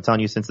receiver. I've been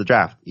telling you since the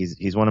draft.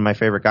 He's one of my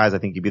favorite guys. I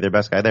think he'd be their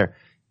best guy there.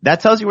 That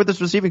tells you where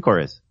this receiving core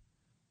is.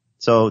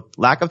 So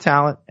lack of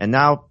talent and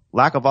now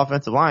lack of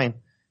offensive line.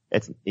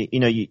 It's,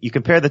 you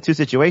compare the two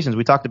situations.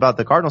 We talked about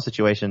the Cardinal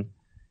situation.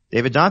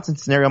 David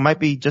Johnson's scenario might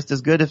be just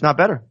as good, if not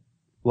better.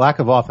 Lack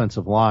of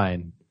offensive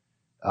line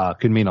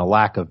could mean a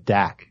lack of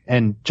Dak.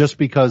 And just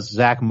because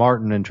Zach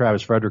Martin and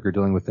Travis Frederick are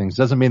dealing with things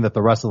doesn't mean that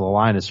the rest of the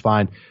line is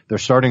fine. They're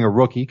starting a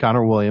rookie,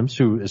 Connor Williams,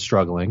 who is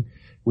struggling.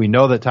 We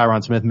know that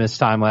Tyron Smith missed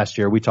time last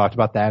year. We talked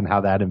about that and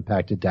how that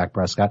impacted Dak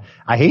Prescott.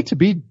 I hate to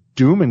be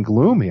doom and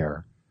gloom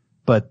here,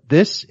 but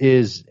this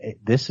is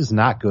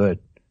not good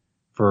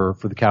for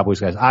the Cowboys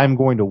guys. I'm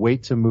going to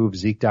wait to move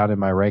Zeke down in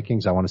my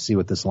rankings. I want to see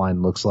what this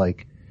line looks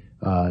like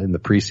in the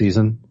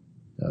preseason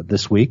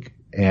this week.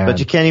 But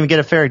you can't even get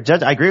a fair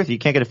judge. I agree with you. You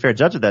can't get a fair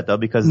judge of that though,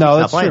 because no,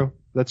 that's true.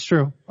 That's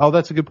true. Oh,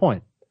 that's a good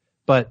point.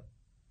 But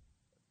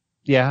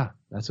yeah,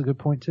 that's a good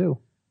point too.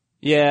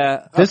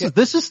 Yeah.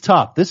 This is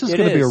tough. This is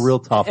going to be a real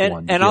tough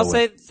one. And I'll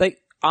say,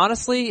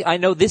 honestly, I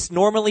know this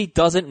normally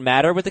doesn't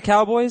matter with the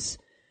Cowboys.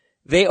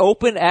 They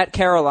open at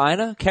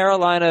Carolina.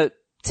 Carolina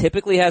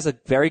typically has a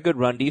very good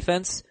run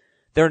defense.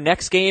 Their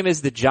next game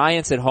is the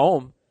Giants at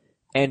home.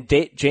 And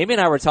Jamie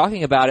and I were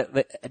talking about it.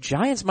 The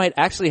Giants might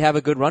actually have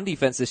a good run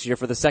defense this year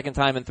for the second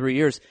time in 3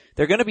 years.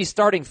 They're going to be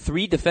starting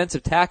 3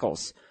 defensive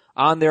tackles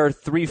on their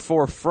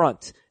 3-4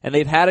 front, and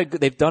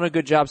they've done a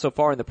good job so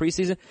far in the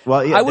preseason.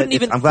 Well, yeah,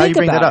 I'm glad you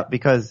bring that up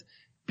because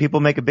people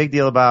make a big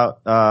deal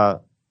about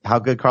how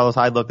good Carlos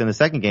Hyde looked in the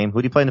second game.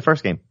 Who did he play in the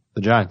first game?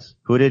 The Giants.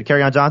 Who did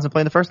Kerryon Johnson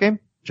play in the first game?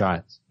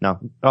 Giants. No.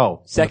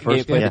 Oh, second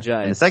game played the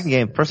Giants. In the second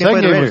game, first game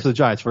played the Raiders. Was the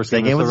Giants. First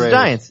game was the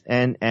Giants,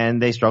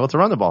 and they struggled to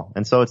run the ball.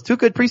 And so it's 2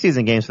 good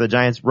preseason games for the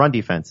Giants' run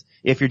defense.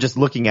 If you're just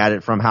looking at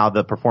it from how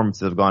the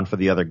performances have gone for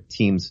the other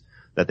teams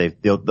that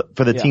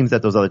teams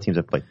that those other teams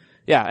have played.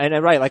 Yeah,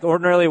 and right, like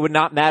ordinarily it would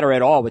not matter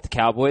at all with the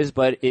Cowboys,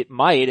 but it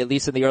might, at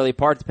least in the early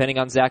part, depending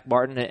on Zach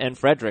Martin and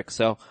Frederick.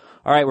 So,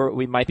 alright,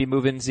 we might be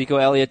moving Ezekiel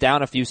Elliott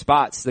down a few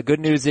spots. The good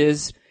news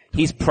is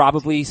he's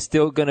probably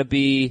still gonna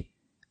be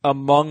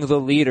among the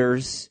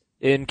leaders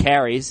in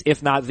carries,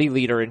 if not the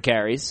leader in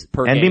carries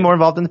per game. And be more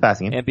involved in the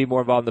passing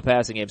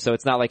game. So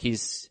it's not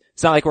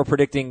like we're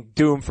predicting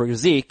doom for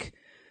Zeke.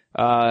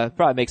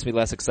 Probably makes me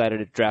less excited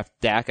to draft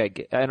Dak. I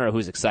don't know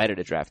who's excited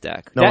to draft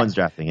Dak. No one's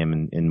drafting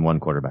him in one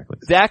quarterback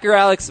league. Dak or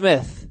Alex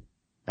Smith?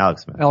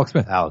 Alex Smith.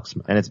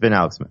 And it's been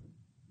Alex Smith.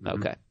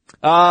 Okay.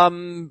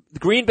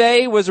 Green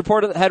Bay had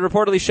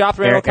reportedly shopped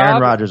Randall Cobb.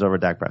 Aaron Rodgers over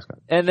Dak Prescott.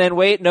 And then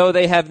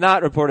they have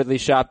not reportedly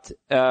shopped,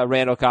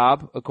 Randall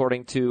Cobb,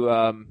 according to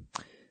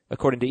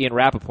Ian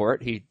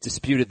Rappaport. He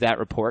disputed that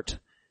report.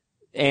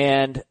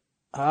 And,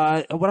 what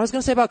I was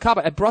gonna say about Cobb,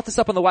 I brought this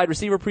up on the wide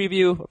receiver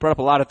preview. I brought up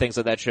a lot of things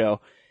on that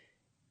show.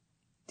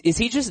 Is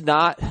he just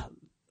not,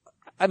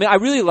 I mean, I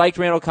really liked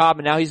Randall Cobb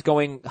and now he's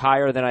going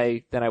higher than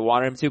I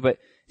wanted him to, but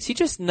is he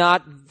just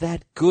not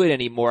that good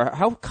anymore?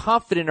 How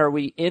confident are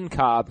we in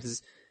Cobb?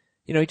 Because,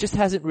 he just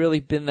hasn't really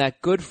been that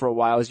good for a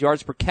while. His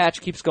yards per catch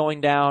keeps going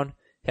down.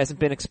 Hasn't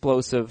been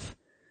explosive.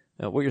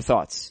 What are your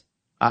thoughts?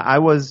 I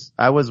was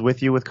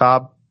with you with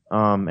Cobb,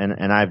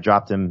 and I've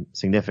dropped him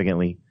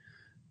significantly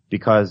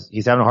because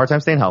he's having a hard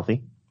time staying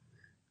healthy.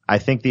 I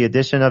think the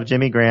addition of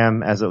Jimmy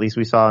Graham, as at least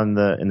we saw in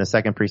the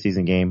second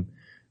preseason game,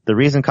 the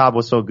reason Cobb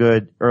was so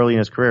good early in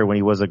his career when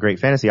he was a great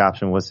fantasy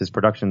option was his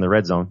production in the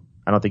red zone.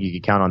 I don't think you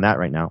could count on that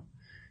right now.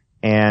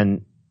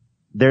 And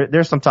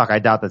there's some talk, I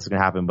doubt that's going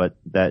to happen, but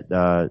that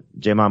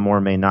J'Mon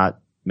Moore may not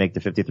make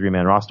the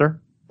 53-man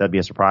roster. That'd be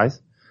a surprise.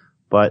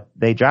 But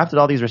they drafted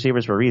all these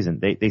receivers for a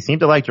reason. They seem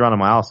to like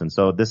Geronimo Allison.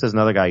 So this is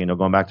another guy,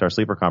 going back to our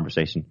sleeper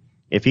conversation.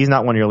 If he's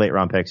not one of your late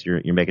round picks,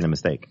 you're making a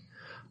mistake.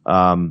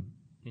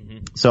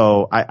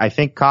 So I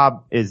think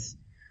Cobb is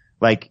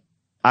like,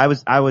 I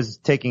was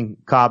taking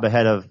Cobb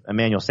ahead of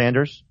Emmanuel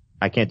Sanders.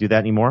 I can't do that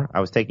anymore.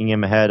 I was taking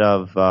him ahead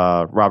of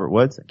Robert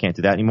Woods. I can't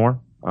do that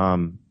anymore.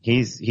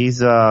 He's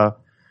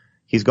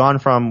gone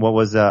from what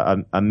was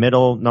a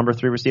middle number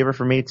 3 receiver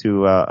for me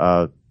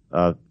to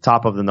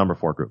top of the number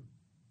 4 group.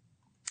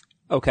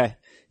 Okay.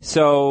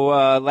 So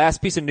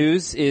last piece of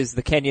news is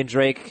the Kenyon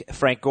Drake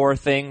Frank Gore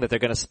thing that they're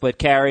going to split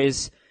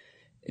carries.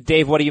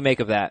 Dave, what do you make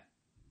of that?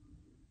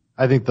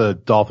 I think the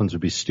Dolphins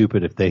would be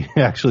stupid if they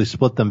actually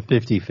split them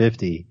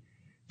 50-50.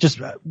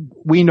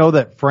 We know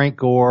that Frank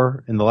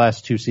Gore in the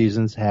last 2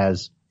 seasons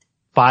has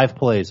 5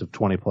 plays of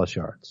 20+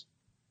 yards.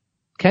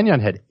 Kenyon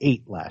had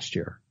 8 last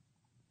year.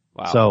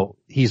 Wow. So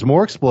he's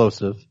more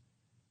explosive.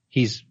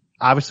 He's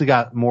obviously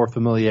got more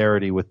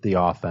familiarity with the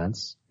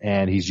offense,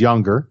 and he's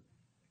younger.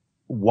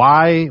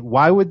 Why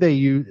would they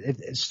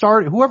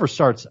whoever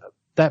starts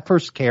that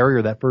first carry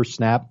or that first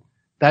snap,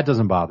 that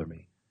doesn't bother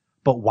me.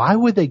 But why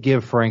would they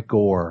give Frank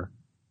Gore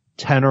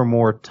 10 or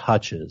more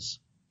touches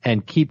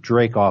and keep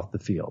Drake off the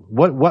field?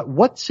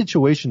 What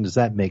situation does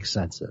that make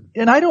sense in?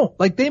 And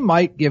they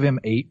might give him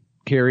 8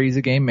 carries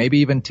a game, maybe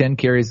even 10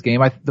 carries a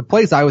game. The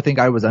place I would think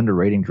I was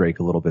underrating Drake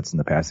a little bit in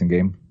the passing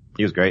game.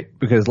 He was great.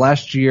 Because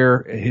last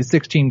year, his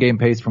 16 game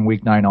pace from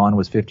week 9 on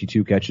was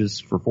 52 catches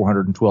for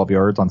 412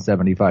 yards on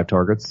 75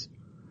 targets.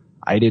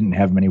 I didn't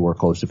have many were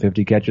close to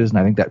 50 catches, and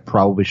I think that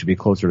probably should be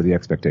closer to the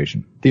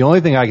expectation. The only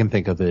thing I can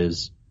think of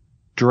is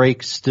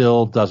Drake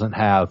still doesn't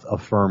have a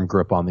firm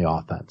grip on the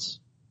offense.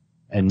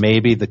 And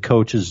maybe the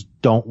coaches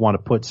don't want to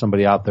put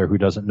somebody out there who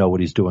doesn't know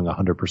what he's doing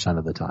 100%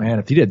 of the time. Man,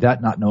 if he did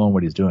that not knowing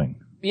what he's doing.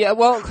 Yeah,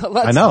 well,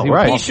 I know,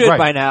 right? He should right.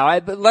 by now.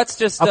 But let's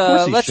just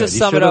just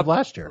sum it up.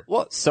 Last year.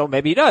 Well, so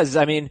maybe he does.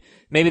 I mean,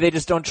 maybe they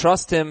just don't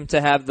trust him to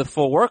have the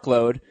full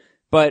workload.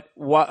 But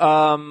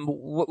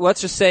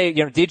let's just say,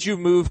 did you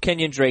move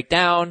Kenyon Drake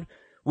down?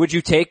 Would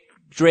you take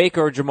Drake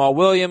or Jamal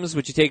Williams?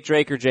 Would you take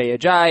Drake or Jay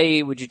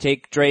Ajayi? Would you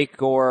take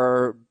Drake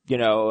or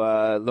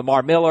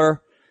Lamar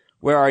Miller?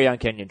 Where are you on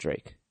Kenyon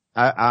Drake?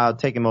 I'll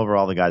take him over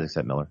all the guys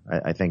except Miller.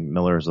 I think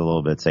Miller is a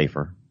little bit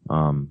safer.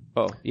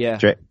 Yeah.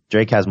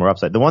 Drake has more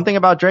upside. The one thing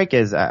about Drake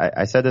is,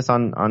 I said this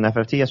on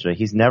FFT yesterday,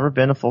 he's never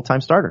been a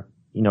full-time starter.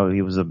 He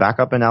was a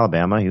backup in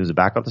Alabama. He was a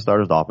backup to start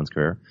his Dolphins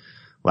career.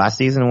 Last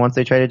season, once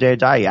they traded Jay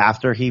Ajayi,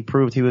 after he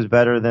proved he was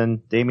better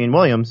than Damian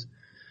Williams,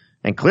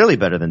 and clearly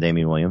better than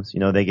Damian Williams,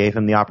 they gave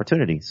him the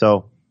opportunity.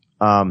 So,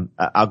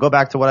 I'll go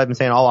back to what I've been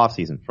saying all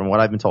offseason, from what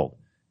I've been told.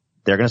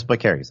 They're going to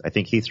split carries. I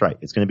think Heath's right.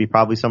 It's going to be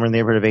probably somewhere in the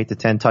neighborhood of 8 to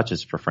 10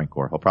 touches for Frank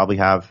Gore. He'll probably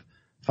have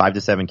 5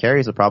 to 7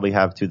 carries. He'll probably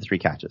have 2 to 3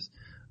 catches.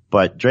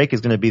 But Drake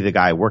is going to be the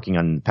guy working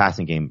on the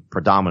passing game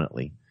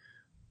predominantly.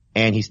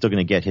 And he's still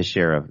going to get his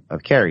share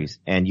of carries.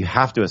 And you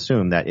have to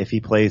assume that if he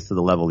plays to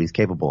the level he's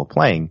capable of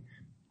playing,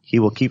 he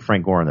will keep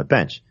Frank Gore on the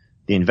bench.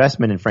 The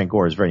investment in Frank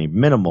Gore is very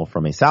minimal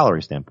from a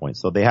salary standpoint,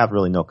 so they have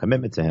really no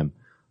commitment to him.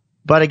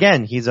 But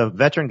again, he's a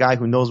veteran guy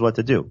who knows what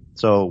to do.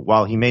 So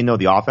while he may know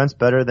the offense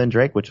better than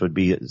Drake, which would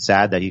be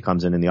sad that he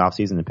comes in the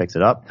offseason and picks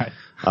it up. Right.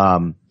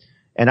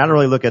 And I don't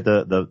really look at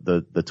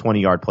the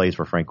 20-yard plays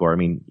for Frank Gore. I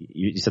mean,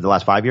 you said the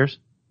last 5 years?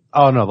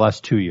 Oh no, the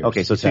last 2 years.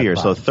 Okay, so 2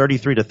 years. So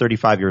 33 to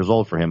 35 years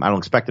old for him. I don't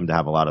expect him to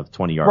have a lot of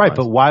 20-yard Right, runs.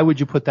 But why would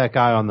you put that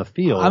guy on the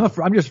field?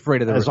 I'm just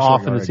afraid of that as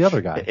often as the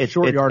other guy. It's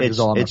short yardage.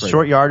 It's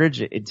short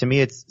yardage. To me,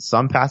 it's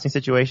some passing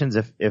situations.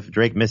 If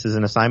Drake misses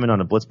an assignment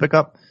on a blitz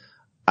pickup,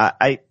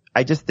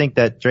 I just think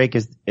that Drake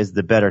is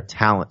the better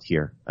talent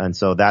here, and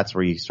so that's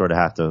where you sort of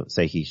have to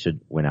say he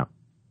should win out.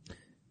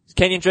 Is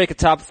Kenyon Drake a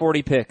top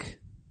 40 pick?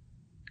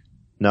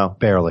 No,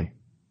 barely.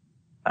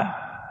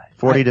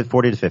 40 to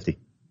 50.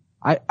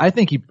 I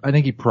think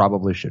he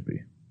probably should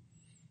be.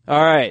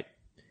 All right.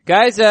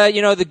 Guys,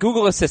 the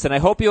Google Assistant. I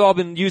hope you all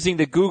been using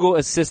the Google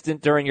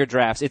Assistant during your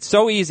drafts. It's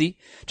so easy.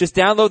 Just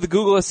download the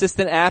Google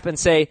Assistant app and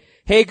say,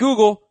 "Hey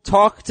Google,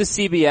 talk to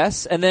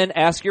CBS," and then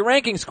ask your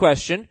rankings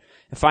question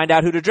and find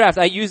out who to draft.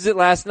 I used it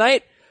last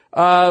night.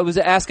 Was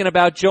asking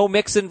about Joe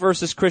Mixon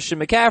versus Christian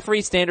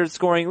McCaffrey, standard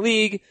scoring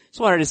league. Just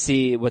wanted to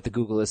see what the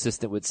Google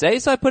Assistant would say.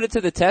 So I put it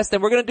to the test,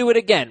 and we're going to do it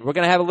again. We're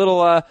going to have a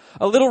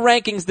little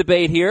rankings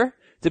debate here,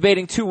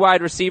 debating 2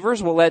 wide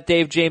receivers. We'll let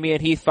Dave, Jamie,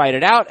 and Heath fight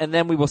it out, and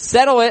then we will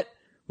settle it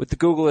with the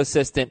Google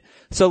Assistant.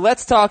 So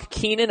let's talk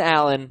Keenan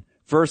Allen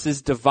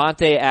versus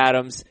Davante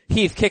Adams.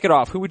 Heath, kick it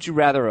off. Who would you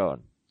rather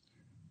own?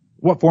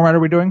 What format are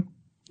we doing?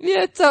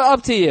 Yeah, it's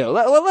up to you.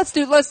 Let's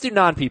do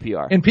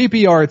non-PPR. In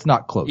PPR, it's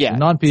not close. Yeah, in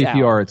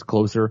non-PPR, it's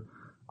closer.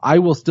 I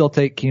will still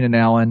take Keenan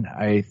Allen.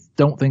 I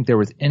don't think there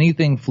was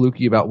anything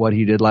fluky about what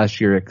he did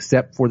last year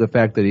except for the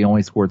fact that he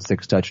only scored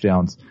 6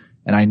 touchdowns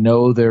And I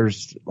know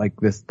there's like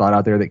this thought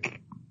out there that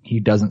he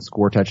doesn't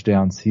score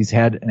touchdowns. He's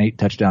had an 8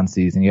 touchdown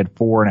season. He had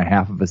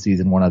 4.5 of a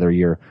season one other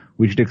year.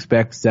 We should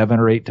expect 7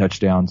 or 8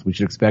 touchdowns. We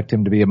should expect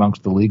him to be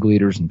amongst the league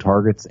leaders in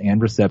targets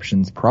and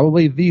receptions,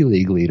 probably the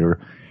league leader.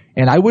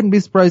 And I wouldn't be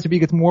surprised if he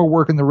gets more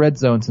work in the red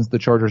zone since the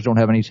Chargers don't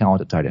have any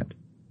talent at tight end.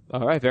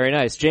 All right, very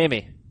nice.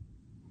 Jamie.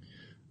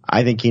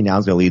 I think Keenan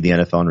Allen's going to lead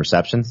the NFL in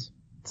receptions.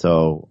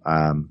 So,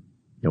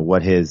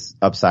 what his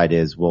upside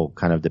is will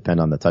kind of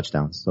depend on the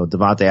touchdowns. So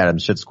Davante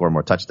Adams should score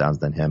more touchdowns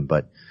than him,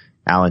 but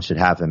Allen should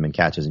have him in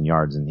catches and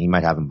yards, and he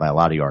might have him by a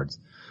lot of yards.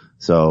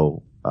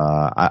 So,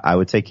 I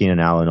would take Keenan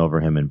Allen over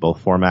him in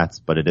both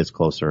formats, but it is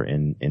closer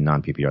in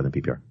non-PPR than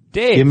PPR.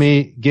 Dave.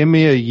 Give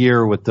me a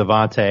year with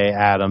Davante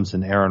Adams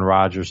and Aaron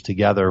Rodgers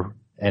together,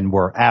 and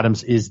where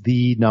Adams is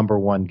the number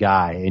one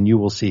guy, and you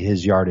will see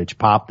his yardage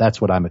pop.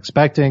 That's what I'm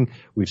expecting.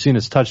 We've seen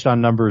his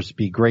touchdown numbers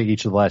be great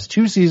each of the last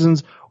 2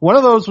 seasons. One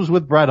of those was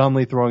with Brett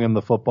Hundley throwing him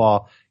the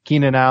football.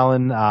 Keenan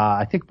Allen,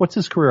 I think, what's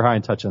his career high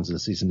in touchdowns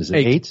this season? Is it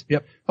 8?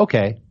 Yep.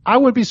 Okay. I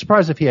would be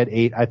surprised if he had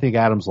 8. I think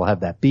Adams will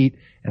have that beat,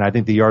 and I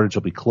think the yardage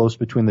will be close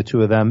between the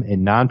two of them.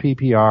 In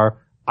non-PPR,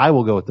 I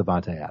will go with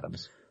Davante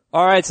Adams.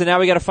 All right, so now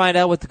we got to find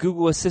out what the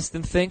Google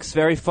Assistant thinks.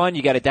 Very fun.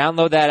 You got to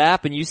download that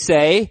app and you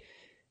say,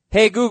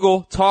 "Hey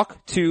Google,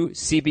 talk to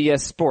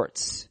CBS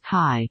Sports."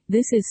 Hi,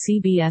 this is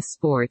CBS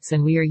Sports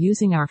and we are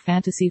using our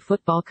fantasy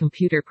football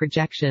computer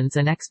projections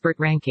and expert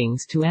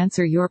rankings to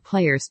answer your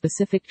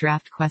player-specific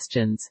draft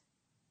questions.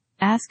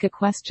 Ask a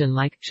question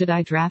like, should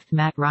I draft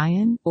Matt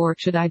Ryan? Or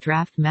should I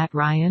draft Matt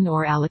Ryan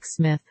or Alex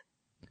Smith?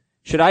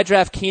 Should I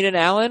draft Keenan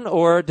Allen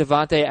or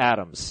Davante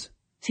Adams?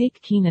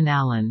 Take Keenan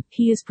Allen.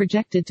 He is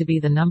projected to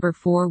be the number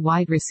 4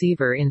 wide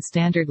receiver in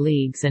standard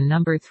leagues and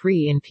number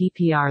 3 in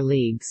PPR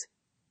leagues.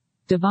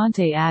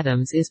 Davante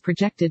Adams is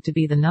projected to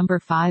be the number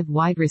 5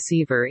 wide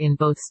receiver in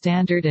both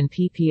standard and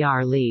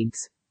PPR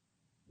leagues.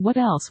 What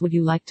else would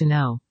you like to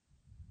know?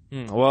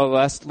 Well,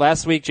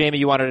 last week, Jamie,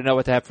 you wanted to know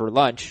what to have for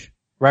lunch.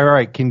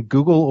 Right. Can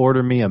Google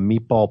order me a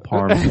meatball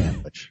parm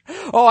sandwich?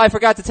 Oh, I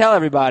forgot to tell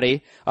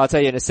everybody. I'll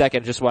tell you in a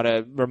second. Just want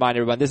to remind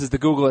everyone, this is the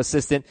Google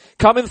Assistant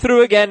coming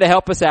through again to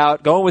help us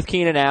out, going with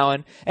Keenan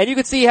Allen. And you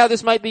can see how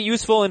this might be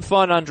useful and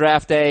fun on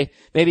draft day.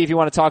 Maybe if you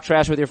want to talk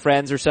trash with your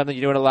friends or something,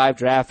 you're doing a live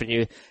draft and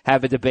you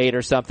have a debate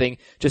or something,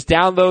 just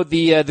download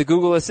the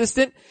Google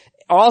Assistant.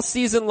 All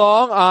season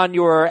long on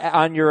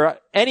your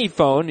any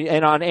phone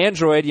and on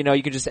Android, you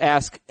can just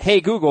ask,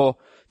 "Hey Google,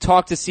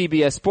 talk to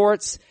CBS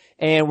Sports."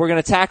 And we're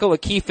going to tackle a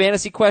key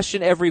fantasy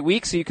question every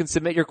week, so you can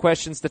submit your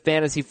questions to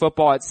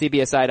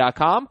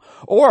fantasyfootball@cbsi.com.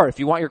 Or if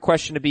you want your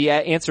question to be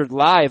answered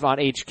live on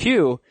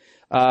HQ,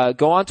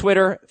 go on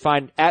Twitter,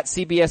 find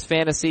 @CBS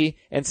Fantasy,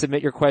 and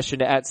submit your question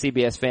to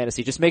 @CBS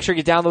Fantasy. Just make sure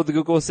you download the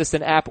Google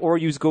Assistant app or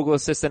use Google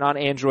Assistant on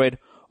Android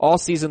all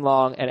season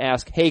long and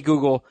ask, "Hey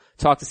Google,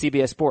 talk to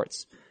CBS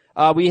Sports."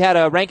 We had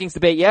a rankings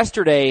debate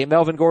yesterday,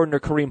 Melvin Gordon or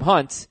Kareem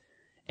Hunt,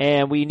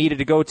 and we needed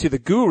to go to the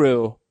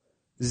guru,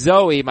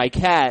 Zoe, my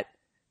cat,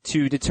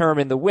 to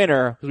determine the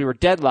winner. We were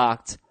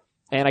deadlocked,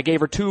 and I gave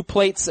her 2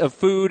 plates of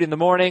food in the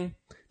morning.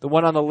 The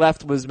one on the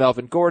left was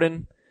Melvin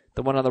Gordon.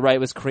 The one on the right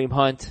was Kareem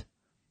Hunt.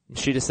 And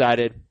she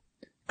decided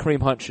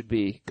Kareem Hunt should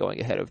be going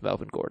ahead of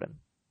Melvin Gordon.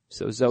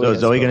 So Zoe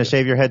going to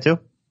shave your head too?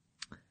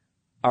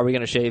 Are we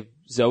going to shave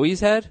Zoe's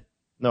head?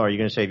 No, are you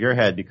going to shave your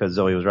head because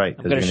Zoe was right?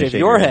 I'm going to shave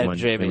your head,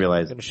 Jamie. I'm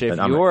going to shave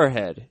your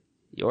head.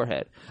 Your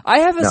head.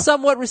 I have a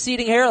somewhat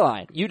receding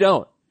hairline. You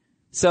don't.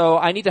 So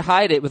I need to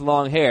hide it with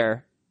long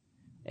hair.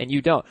 And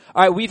you don't.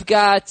 All right, we've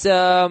got, when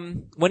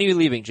are you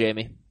leaving,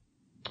 Jamie?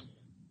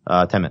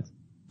 10 minutes.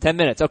 10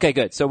 minutes. Okay,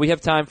 good. So we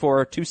have time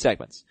for 2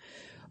 segments.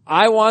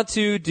 I want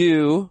to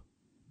do,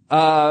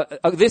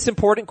 this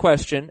important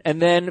question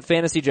and then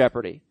Fantasy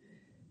Jeopardy.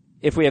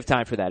 If we have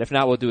time for that. If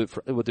not, we'll do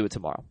it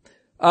tomorrow.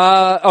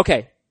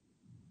 Okay.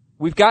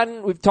 We've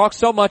talked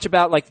so much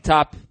about like the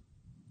top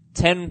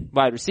 10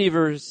 wide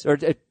receivers, or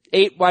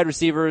 8 wide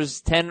receivers,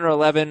 10 or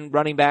 11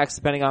 running backs,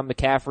 depending on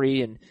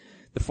McCaffrey and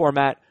the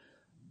format.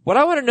 What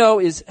I want to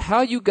know is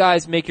how you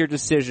guys make your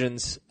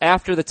decisions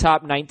after the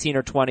top 19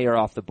 or 20 are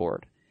off the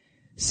board.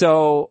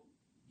 So,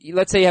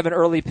 let's say you have an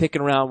early pick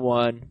in round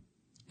 1,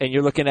 and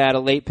you're looking at a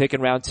late pick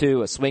in round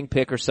 2, a swing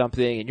pick or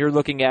something, and you're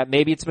looking at,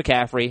 maybe it's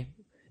McCaffrey,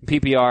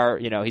 PPR,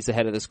 he's the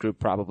head of this group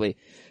probably.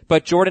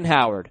 But Jordan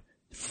Howard,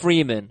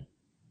 Freeman,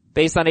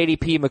 based on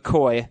ADP,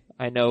 McCoy,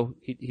 I know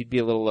he'd be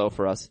a little low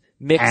for us,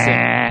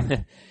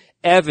 Mixon,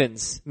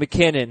 Evans,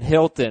 McKinnon,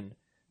 Hilton,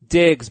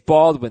 Diggs,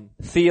 Baldwin,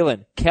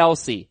 Thielen,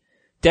 Kelsey,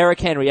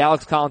 Derrick Henry,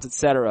 Alex Collins,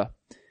 etc.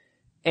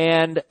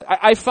 And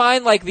I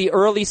find like the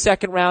early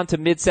second round to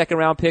mid second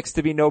round picks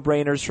to be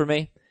no-brainers for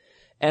me.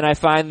 And I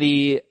find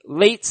the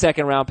late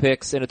second round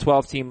picks in a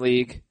 12-team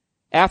league,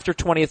 after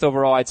 20th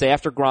overall, I'd say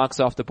after Gronk's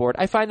off the board,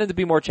 I find them to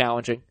be more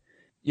challenging,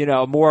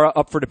 more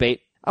up for debate.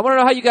 I want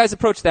to know how you guys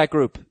approach that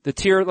group. The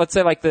tier, let's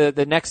say like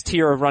the next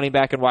tier of running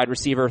back and wide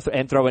receiver,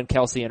 and throw in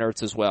Kelsey and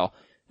Ertz as well.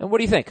 And what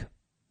do you think?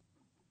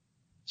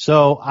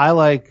 So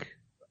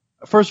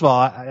first of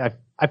all,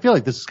 I feel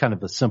like this is kind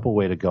of a simple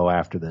way to go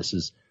after this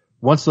is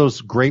once those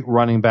great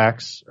running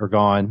backs are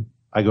gone,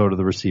 I go to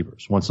the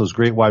receivers. Once those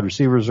great wide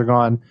receivers are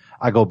gone,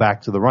 I go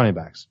back to the running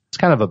backs. It's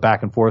kind of a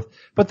back and forth,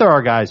 but there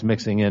are guys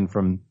mixing in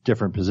from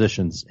different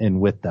positions in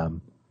with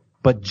them.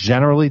 But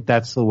generally,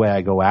 that's the way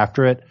I go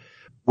after it.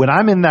 When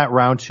I'm in that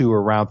round 2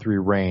 or round 3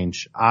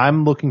 range,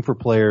 I'm looking for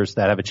players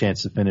that have a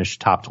chance to finish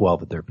top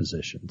 12 at their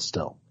position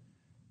still.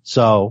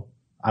 So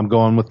I'm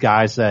going with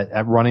guys that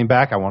at running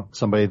back, I want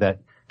somebody that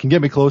can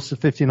get me close to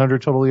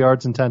 1,500 total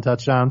yards and 10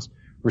 touchdowns.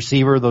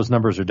 Receiver, those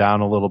numbers are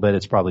down a little bit.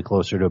 It's probably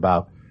closer to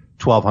about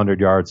 1,200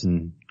 yards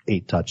and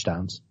 8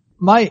 touchdowns.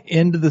 My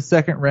end of the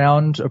second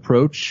round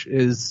approach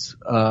is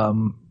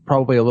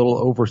probably a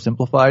little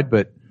oversimplified,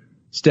 but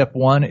step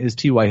 1 is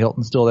T.Y.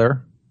 Hilton still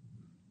there.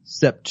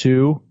 Step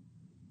 2,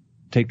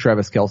 take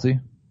Travis Kelce.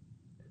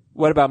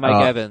 What about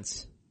Mike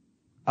Evans?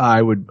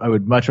 I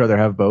would much rather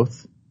have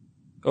both.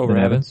 Over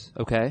Evans?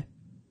 Okay.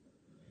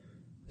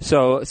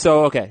 So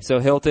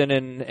Hilton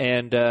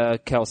and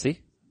Kelce.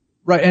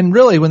 Right, and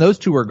really, when those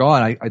two are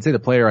gone, I'd say the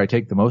player I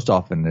take the most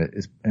often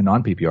is, and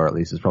on PPR at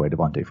least, is probably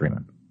Devontae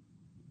Freeman.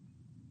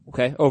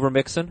 Okay, over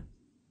Mixon?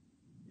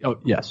 Oh,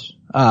 yes.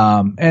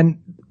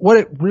 And what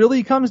it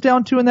really comes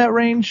down to in that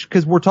range,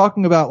 because we're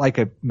talking about like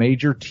a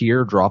major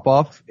tier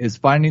drop-off, is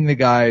finding the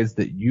guys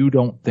that you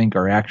don't think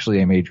are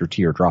actually a major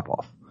tier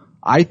drop-off.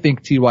 I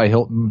think T.Y.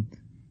 Hilton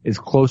is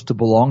close to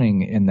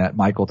belonging in that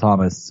Michael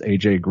Thomas,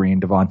 A.J. Green,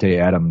 Devontae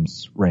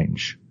Adams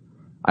range.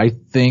 I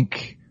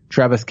think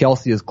Travis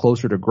Kelce is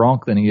closer to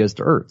Gronk than he is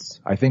to Ertz.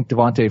 I think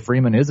Devontae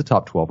Freeman is a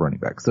top 12 running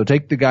back. So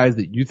take the guys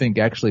that you think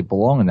actually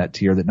belong in that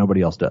tier that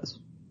nobody else does.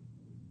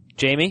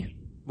 Jamie,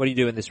 what do you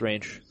do in this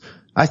range?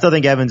 I still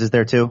think Evans is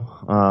there too,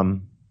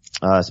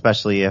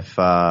 especially if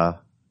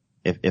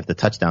the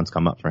touchdowns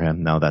come up for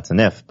him. Now that's an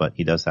if, but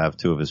he does have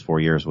 2 of his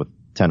 4 years with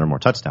 10 or more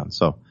touchdowns.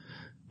 So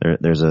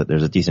there's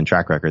a decent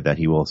track record that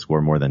he will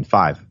score more than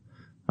 5.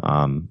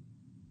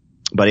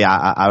 But yeah,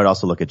 I would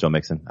also look at Joe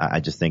Mixon.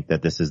 I just think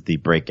that this is the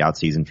breakout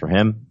season for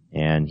him,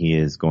 and he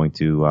is going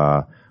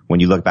to, when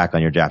you look back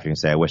on your draft, you're going to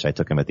say, I wish I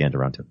took him at the end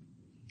of round 2.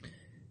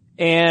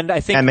 And I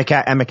think, and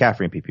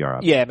McCaffrey and PPR.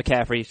 Obviously. Yeah,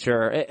 McCaffrey,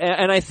 sure.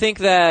 And I think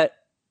that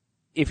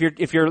if you're,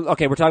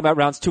 okay, we're talking about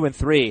rounds 2 and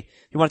 3. If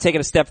you want to take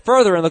it a step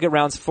further and look at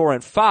rounds 4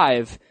 and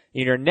 5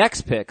 in your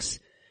next picks.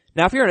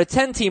 Now, if you're in a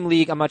 10-team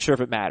league, I'm not sure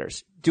if it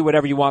matters. Do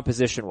whatever you want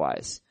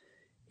position-wise.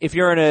 If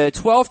you're in a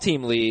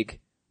 12-team league,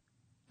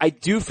 I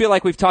do feel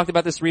like we've talked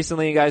about this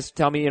recently. You guys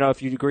tell me,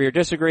 if you agree or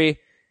disagree.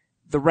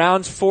 The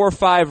rounds 4 or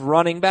 5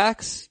 running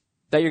backs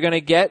that you're going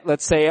to get,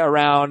 let's say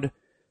around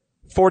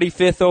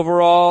 45th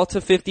overall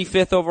to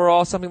 55th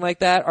overall, something like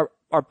that,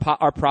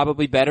 are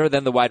probably better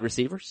than the wide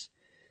receivers.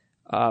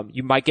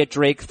 You might get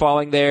Drake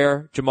falling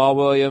there, Jamal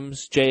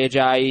Williams, Jay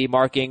Ajayi,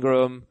 Mark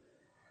Ingram,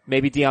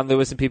 maybe Deion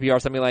Lewis in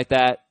PPR, something like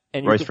that.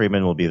 And Royce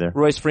Freeman will be there.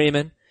 Royce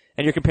Freeman.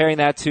 And you're comparing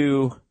that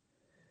to,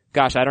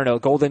 gosh, I don't know,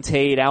 Golden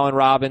Tate, Allen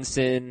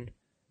Robinson,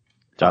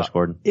 Josh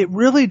Gordon. It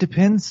really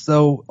depends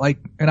though,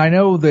 and I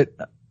know that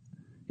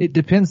it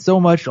depends so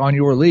much on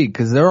your league,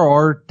 because there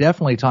are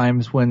definitely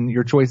times when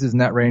your choices in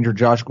that range are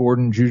Josh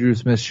Gordon, Juju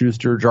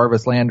Smith-Schuster,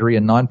 Jarvis Landry,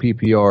 and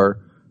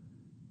non-PPR.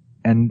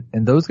 And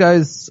those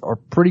guys are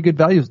pretty good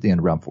values at the end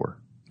of round 4.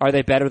 Are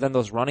they better than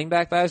those running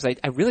back values? I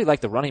really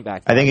like the running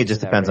back values. I think it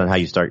just depends on how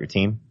you start your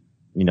team.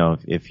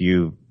 If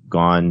you've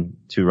gone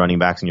 2 running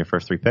backs in your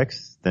first 3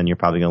 picks, then you're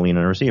probably going to lean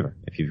on a receiver.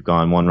 If you've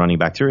gone 1 running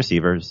back, 2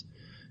 receivers,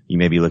 you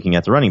may be looking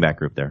at the running back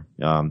group there.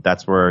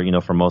 That's where,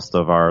 for most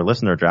of our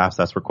listener drafts,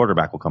 that's where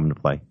quarterback will come into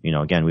play.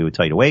 Again, we would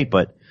tell you to wait,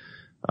 but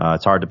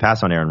it's hard to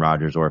pass on Aaron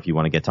Rodgers, or if you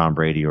want to get Tom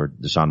Brady or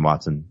Deshaun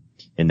Watson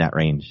in that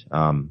range.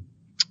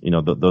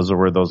 Those are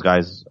where those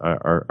guys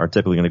are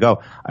typically going to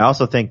go. I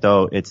also think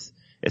though, it's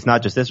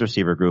not just this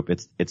receiver group.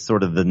 It's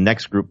sort of the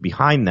next group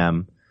behind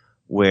them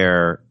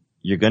where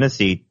you're going to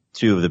see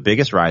 2 of the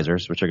biggest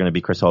risers, which are going to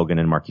be Chris Hogan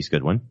and Marquise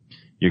Goodwin.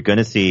 You're going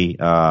to see,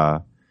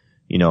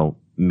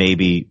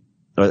 maybe,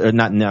 or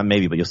not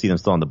maybe, but you'll see them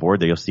still on the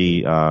board there. You'll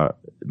see,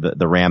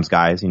 the Rams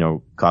guys,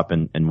 Kupp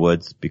and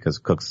Woods, because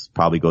Cooks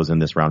probably goes in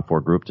this round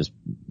 4 group just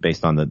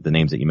based on the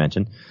names that you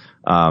mentioned.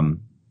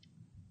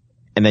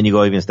 And then you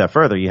go even a step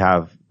further. You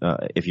have,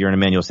 if you're an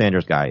Emmanuel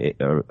Sanders guy,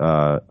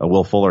 a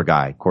Will Fuller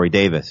guy, Corey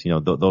Davis,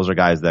 those are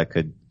guys that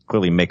could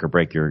clearly make or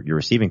break your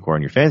receiving core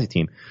and your fantasy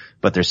team.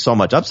 But there's so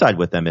much upside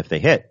with them if they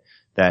hit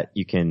that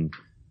you can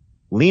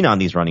lean on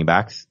these running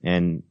backs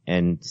and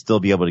still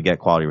be able to get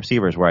quality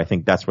receivers, where I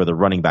think that's where the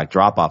running back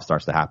drop off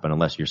starts to happen,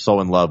 unless you're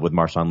so in love with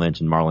Marshawn Lynch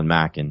and Marlon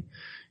Mack and,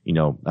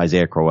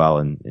 Isaiah Crowell,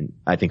 and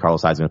I think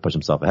Carlos Hyde's going to push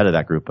himself ahead of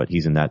that group, but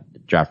he's in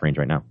that draft range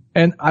right now.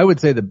 And I would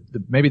say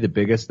maybe the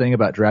biggest thing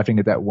about drafting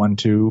at that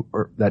 1-2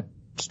 or that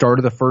start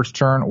of the first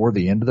turn or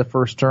the end of the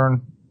first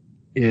turn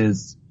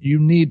is you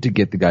need to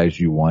get the guys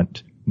you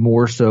want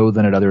more so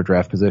than at other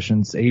draft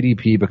positions.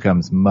 ADP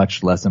becomes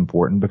much less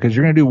important because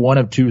you're going to do one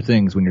of 2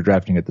 things when you're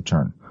drafting at the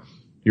turn.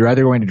 You're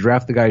either going to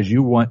draft the guys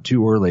you want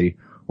too early,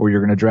 or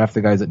you're going to draft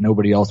the guys that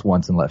nobody else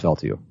wants and let fall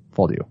to you.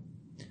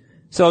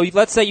 So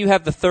let's say you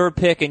have the 3rd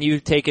pick and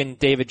you've taken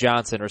David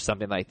Johnson or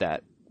something like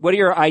that. What are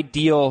your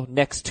ideal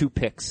next 2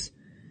 picks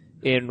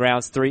in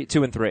rounds 2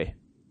 and 3?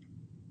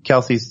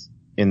 Kelce's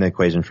in the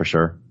equation for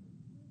sure.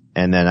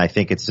 And then I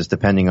think it's just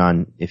depending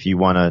on if you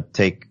want to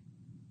take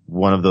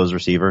one of those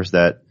receivers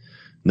that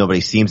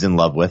nobody seems in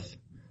love with,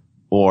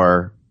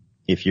 or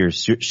if you're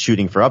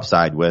shooting for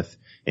upside with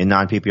in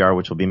non-PPR,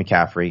 which will be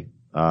McCaffrey.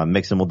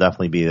 Mixon will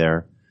definitely be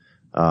there.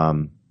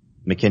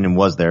 McKinnon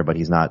was there, but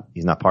he's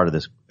not part of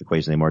this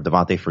equation anymore.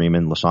 Devontae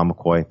Freeman, LaShawn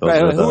McCoy.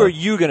 Who are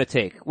you going to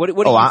take? What do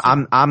you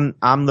think?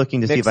 I'm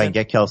looking to see if I Mixon? can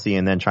get Kelsey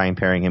and then try and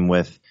pairing him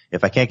with,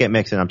 if I can't get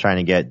Mixon, I'm trying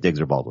to get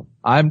Diggs or Baldwin.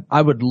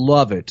 I would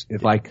love it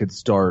if I could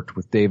start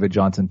with David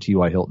Johnson,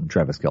 T.Y. Hilton,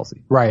 Travis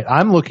Kelce. Right.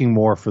 I'm looking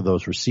more for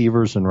those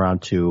receivers in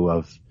round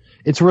 2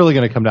 it's really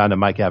going to come down to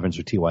Mike Evans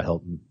or T.Y.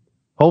 Hilton.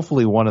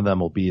 Hopefully one of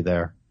them will be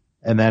there.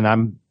 And then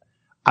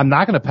I'm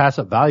not going to pass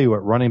up value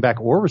at running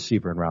back or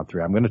receiver in round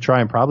 3. I'm going to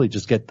try and probably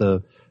just get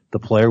the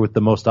player with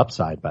the most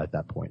upside by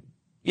that point.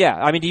 Yeah,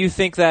 I mean, do you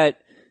think that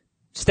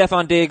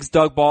Stephon Diggs,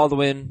 Doug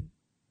Baldwin,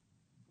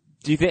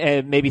 do you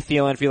think, maybe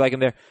Thielen if you like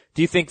him there,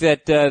 do you think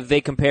that they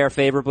compare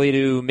favorably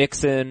to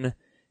Mixon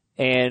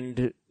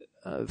and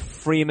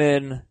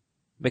Freeman,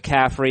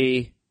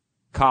 McCaffrey,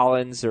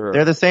 Collins, or?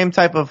 They're the same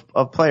type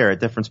of player at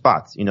different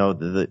spots. You know,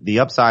 the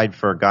upside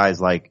for guys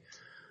like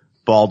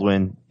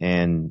Baldwin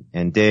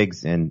and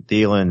Diggs and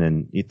Thielen,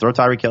 and you throw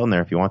Tyreek Hill in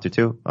there if you want to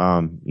too,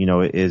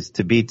 is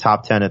to be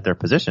top 10 at their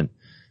position.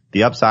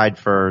 The upside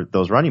for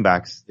those running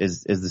backs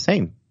is the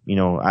same. You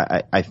know,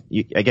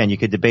 again, you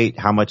could debate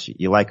how much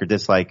you like or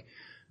dislike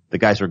the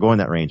guys who are going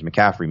that range.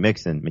 McCaffrey,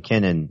 Mixon,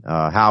 McKinnon,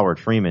 Howard,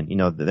 Freeman, you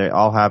know, they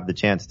all have the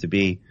chance to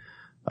be,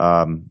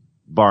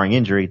 barring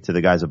injury to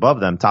the guys above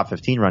them, top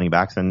 15 running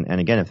backs. And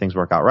again, if things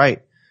work out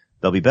right,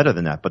 they'll be better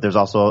than that. But there's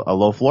also a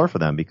low floor for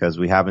them because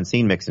we haven't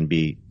seen Mixon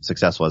be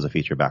successful as a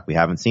feature back. We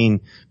haven't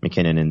seen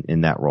McKinnon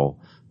in that role.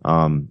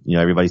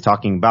 Everybody's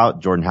talking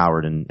about Jordan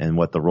Howard and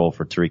what the role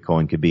for Tariq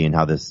Cohen could be and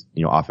how this,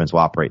 offense will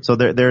operate. So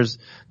there's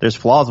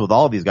flaws with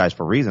all of these guys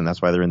for a reason.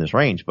 That's why they're in this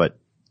range. But,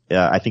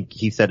 I think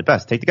he said it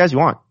best. Take the guys you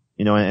want,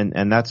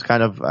 and that's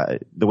kind of,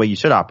 the way you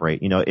should operate.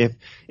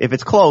 If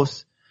it's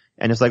close,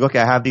 and it's like, okay,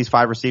 I have these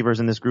 5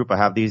 receivers in this group. I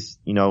have these,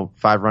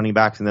 5 running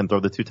backs and then throw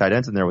the 2 tight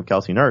ends in there with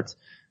Kelsey and Ertz.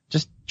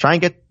 Just try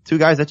and get 2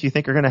 guys that you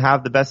think are going to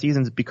have the best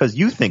seasons because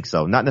you think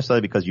so, not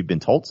necessarily because you've been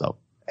told so.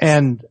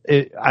 And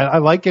I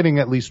like getting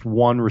at least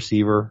one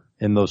receiver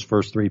in those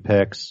first 3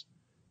 picks.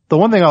 The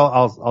one thing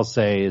I'll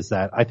say is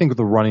that I think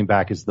the running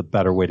back is the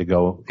better way to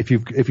go. If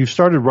you've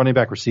started running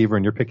back receiver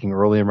and you're picking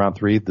early in round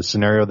 3, the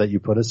scenario that you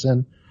put us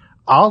in,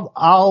 I'm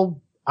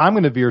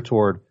going to veer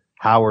toward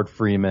Howard,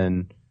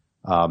 Freeman,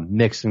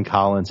 Nixon,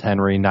 Collins,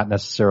 Henry, not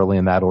necessarily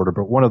in that order,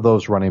 but one of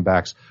those running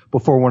backs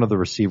before one of the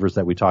receivers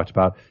that we talked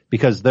about,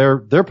 because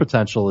their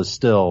potential is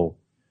still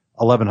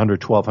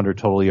 1,100, 1,200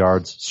 total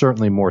yards,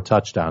 certainly more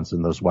touchdowns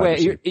than those wide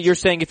receivers. You're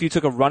saying if you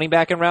took a running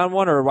back in round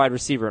 1 or a wide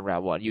receiver in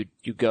round 1,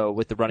 you go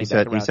with the running back in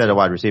round 2? You said a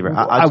wide receiver.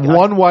 I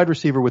one wide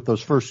receiver with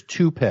those first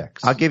 2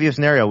 picks. I'll give you a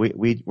scenario.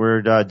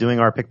 We're doing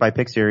our pick by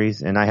pick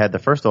series, and I had the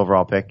first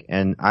overall pick,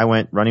 and I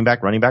went running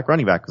back,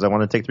 because I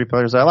wanted to take 3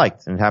 players that I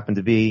liked, and it happened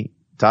to be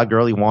Todd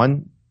Gurley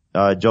 1,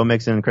 Joe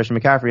Mixon and Christian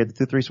McCaffrey at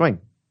the 2-3 swing.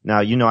 Now,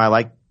 I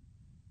like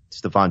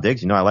Stephon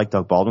Diggs. I like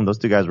Doug Baldwin. Those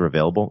 2 guys were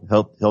available.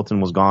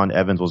 Hilton was gone.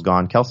 Evans was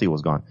gone. Kelsey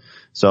was gone.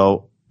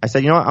 So I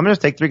said, I'm going to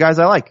just take 3 guys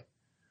I like.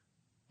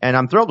 And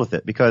I'm thrilled with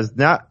it because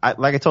now,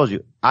 like I told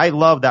you, I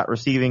love that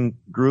receiving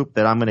group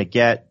that I'm going to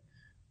get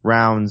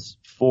rounds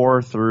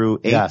 4 through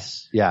 8.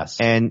 Yes.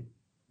 And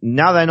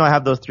now that I know I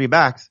have those 3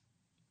 backs,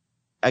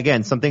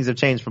 again, some things have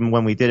changed from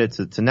when we did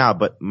it to now,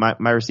 but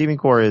my receiving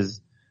core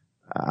is,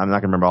 I'm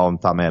not going to remember all on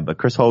the top of my head, but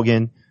Chris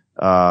Hogan,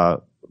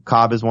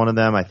 Cobb is one of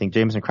them. I think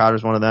Jameson Crowder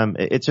is one of them.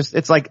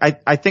 It's like,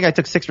 I think I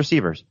took 6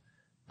 receivers,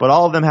 but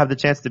all of them have the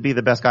chance to be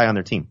the best guy on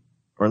their team,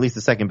 or at least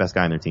the second best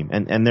guy on their team.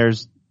 And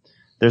there's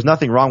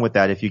nothing wrong with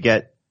that if you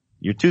get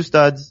your 2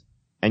 studs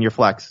and your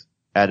flex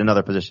at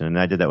another position. And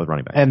I did that with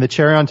running back. And the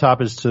cherry on top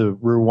is to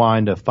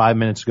rewind to 5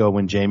 minutes ago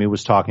when Jamie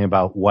was talking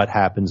about what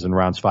happens in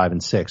rounds 5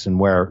 and 6 and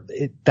where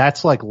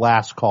that's like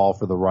last call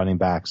for the running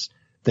backs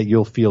that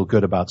you'll feel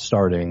good about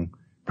starting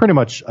pretty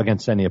much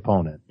against any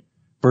opponent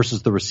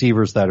versus the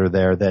receivers that are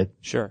there that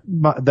sure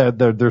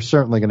they're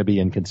certainly going to be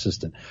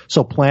inconsistent.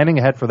 So planning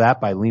ahead for that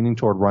by leaning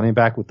toward running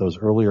back with those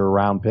earlier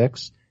round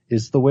picks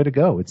is the way to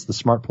go. It's the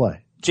smart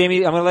play. Jamie,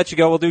 I'm going to let you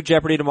go. We'll do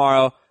Jeopardy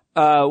tomorrow.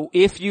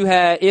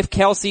 If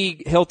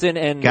Kelsey, Hilton,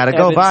 and gotta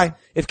Evans, go, bye.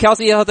 If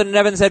Kelsey, Hilton, and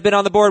Evans had been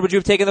on the board, would you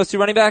have taken those 2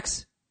 running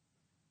backs?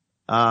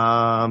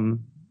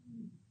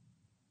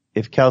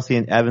 If Kelsey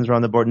and Evans were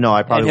on the board, no,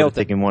 I probably would have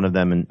Hilton. taken one of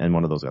them and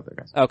one of those other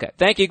guys. Okay.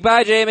 Thank you.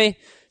 Goodbye, Jamie.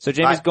 So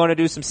Jamie's Bye. going to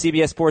do some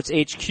CBS Sports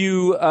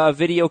HQ,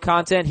 video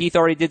content. Heath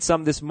already did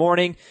some this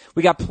morning.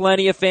 We got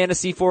plenty of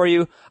fantasy for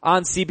you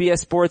on CBS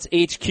Sports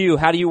HQ.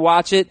 How do you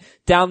watch it?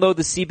 Download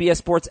the CBS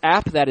Sports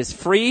app. That is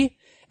free.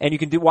 And you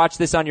can watch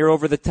this on your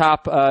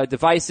over-the-top,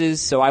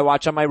 devices. So I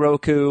watch on my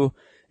Roku,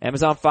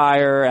 Amazon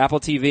Fire, Apple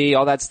TV,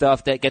 all that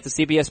stuff. That get the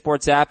CBS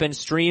Sports app and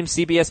stream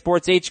CBS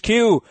Sports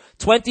HQ.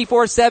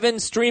 24/7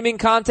 streaming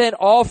content,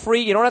 all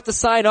free. You don't have to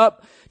sign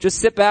up. Just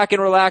sit back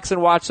and relax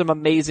and watch some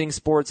amazing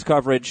sports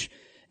coverage.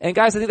 And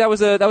guys, I think that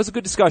was a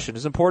good discussion. It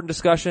was an important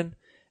discussion.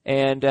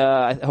 and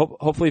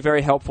hopefully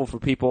very helpful for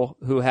people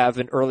who have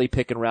an early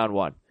pick in round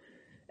 1.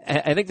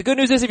 I think the good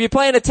news is if you're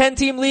playing a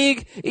 10-team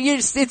league,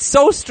 it's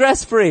so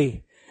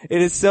stress-free.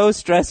 It is so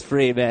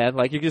stress-free, man.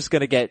 Like you're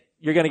gonna get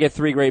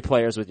 3 great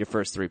players with your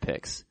first 3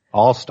 picks.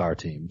 All-star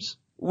teams.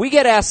 We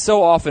get asked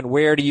so often,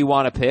 where do you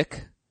want to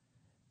pick?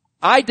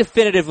 I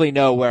definitively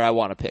know where I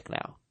want to pick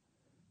now.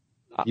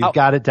 You've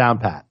got it down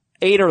pat.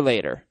 8 or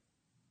later.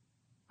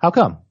 How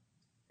come?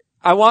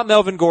 I want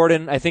Melvin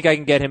Gordon. I think I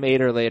can get him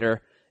 8 or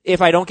later.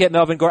 If I don't get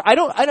Melvin Gordon,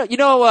 I don't, you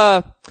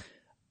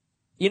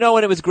know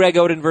when it was Greg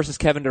Oden versus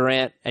Kevin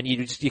Durant and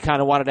you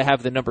kind of wanted to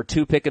have the number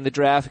 2 pick in the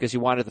draft because you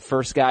wanted the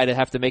first guy to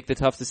have to make the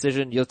tough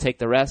decision, you'll take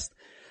the rest.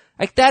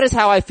 Like that is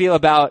how I feel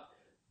about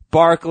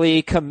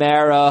Barkley,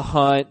 Kamara,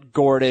 Hunt,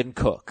 Gordon,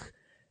 Cook.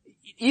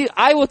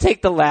 I will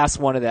take the last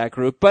one of that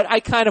group, but I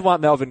kind of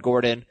want Melvin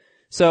Gordon.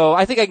 So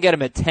I think I can get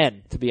him at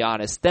 10, to be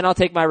honest. Then I'll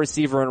take my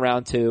receiver in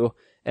round 2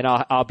 and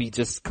I'll be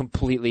just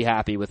completely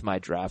happy with my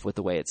draft with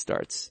the way it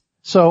starts.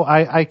 So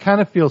I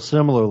kind of feel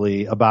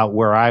similarly about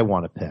where I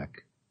want to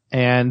pick.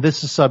 And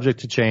this is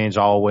subject to change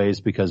always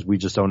because we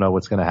just don't know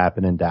what's going to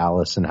happen in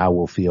Dallas and how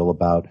we'll feel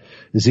about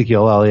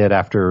Ezekiel Elliott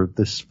after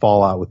this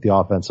fallout with the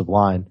offensive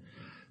line.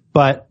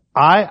 But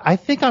I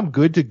think I'm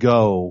good to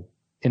go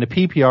in a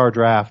PPR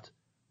draft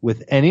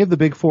with any of the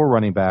big 4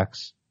 running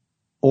backs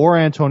or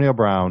Antonio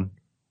Brown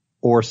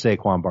or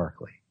Saquon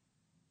Barkley.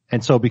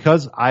 And so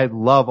because I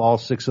love all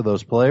 6 of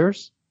those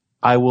players,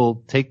 I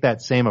will take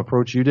that same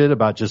approach you did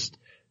about just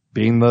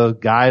being the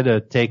guy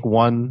to take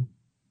one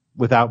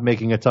without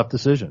making a tough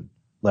decision.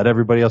 Let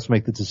everybody else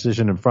make the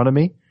decision in front of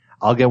me.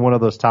 I'll get one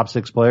of those top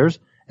 6 players.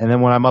 And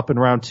then when I'm up in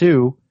round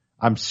 2,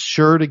 I'm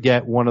sure to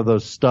get one of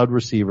those stud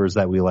receivers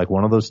that we like,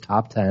 one of those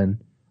top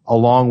 10,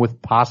 along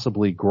with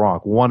possibly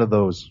Gronk, one of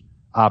those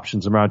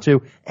options in round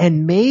 2.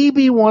 And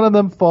maybe one of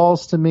them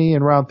falls to me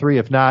in round 3.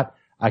 If not,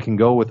 I can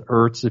go with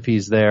Ertz if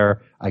he's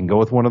there. I can go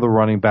with one of the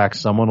running backs.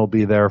 Someone will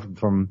be there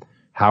from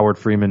Howard,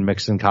 Freeman,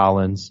 Mixon,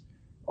 Collins.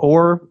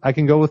 Or I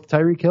can go with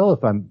Tyreek Hill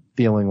if I'm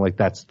feeling like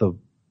that's the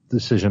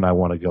decision I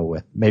want to go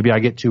with. Maybe I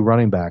get 2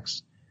 running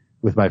backs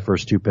with my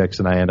first 2 picks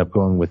and I end up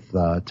going with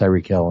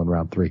Tyreek Hill in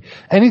round 3.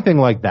 Anything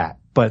like that.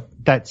 But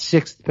that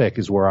 6th pick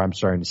is where I'm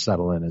starting to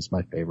settle in as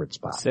my favorite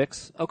spot.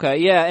 6? Okay,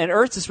 yeah, and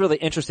Ertz is really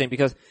interesting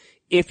because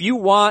if you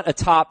want a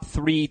top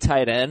 3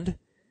 tight end,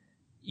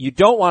 you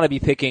don't want to be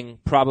picking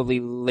probably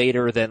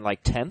later than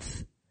like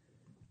 10th.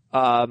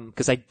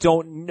 Cause I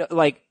don't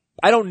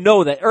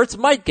know that Ertz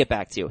might get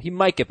back to you. He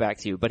might get back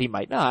to you, but he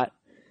might not.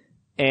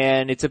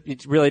 And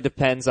it really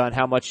depends on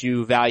how much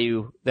you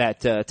value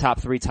that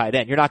top 3 tight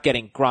end. You're not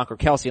getting Gronk or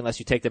Kelsey unless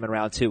you take them in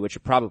round 2, which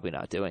you're probably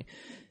not doing.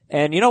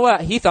 And you know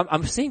what, Heath,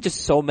 I'm seeing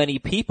just so many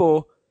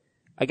people,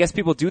 I guess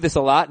people do this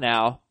a lot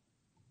now,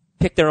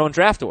 pick their own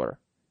draft order.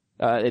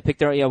 They pick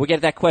their, we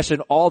get that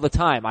question all the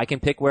time. I can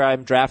pick where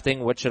I'm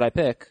drafting, what should I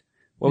pick?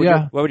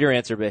 What would your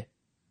answer be?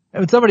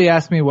 When somebody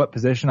asks me what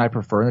position I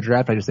prefer in the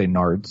draft, I just say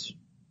nards.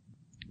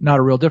 Not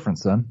a real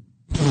difference, son.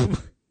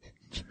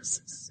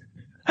 Jesus.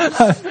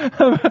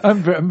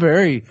 I'm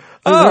very.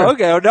 Oh,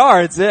 okay. Oh,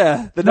 nards,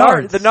 yeah. The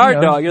nard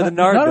dog. You're the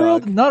nard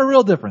dog. Not a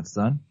real difference,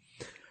 son.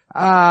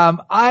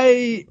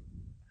 I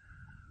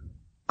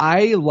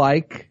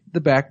like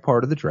the back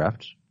part of the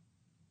draft.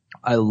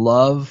 I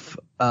love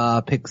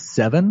pick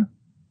 7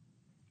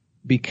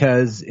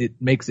 because it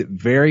makes it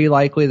very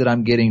likely that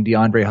I'm getting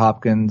DeAndre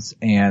Hopkins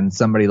and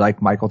somebody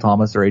like Michael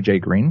Thomas or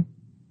AJ Green.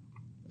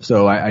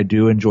 So I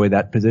do enjoy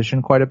that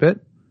position quite a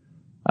bit.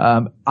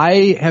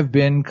 I have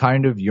been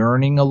kind of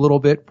yearning a little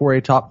bit for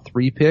a top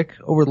 3 pick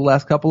over the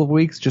last couple of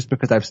weeks just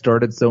because I've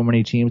started so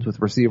many teams with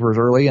receivers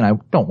early and I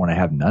don't want to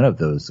have none of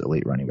those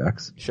elite running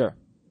backs. Sure.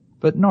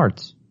 But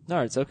nards.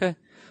 Nards, okay.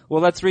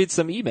 Well, let's read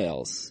some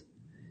emails.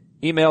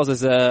 Emails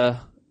is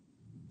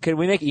can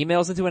we make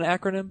emails into an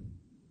acronym?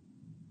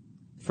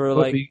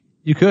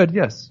 You could,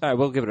 yes. Alright,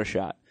 we'll give it a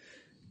shot.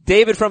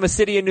 David from a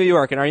city in New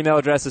York, and our email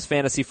address is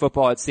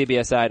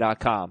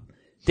fantasyfootball@cbsi.com.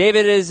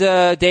 David is,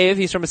 Dave,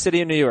 he's from a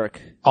city in New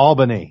York.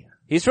 Albany.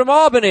 He's from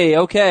Albany,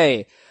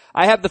 okay.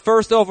 I have the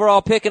first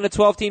overall pick in a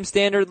 12-team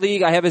standard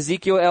league. I have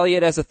Ezekiel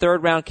Elliott as a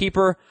 3rd round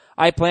keeper.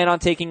 I plan on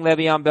taking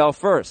Le'Veon Bell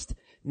first.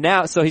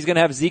 Now, so he's gonna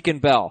have Zeke and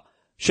Bell.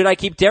 Should I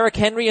keep Derrick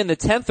Henry in the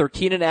 10th or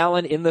Keenan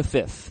Allen in the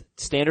 5th?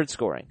 Standard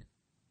scoring.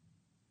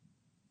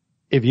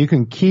 If you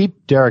can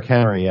keep Derrick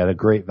Henry at a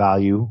great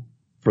value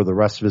for the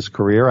rest of his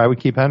career, I would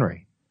keep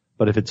Henry.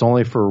 But if it's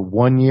only for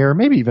 1 year,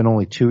 maybe even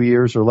only 2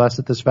 years or less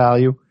at this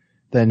value,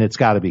 then it's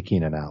got to be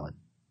Keenan Allen.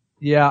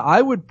 Yeah,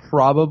 I would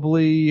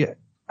probably.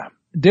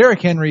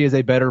 Derrick Henry is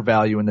a better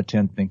value in the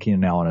 10th than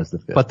Keenan Allen is the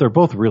 5th. But they're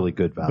both really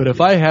good values. But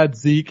if I had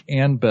Zeke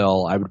and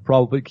Bell, I would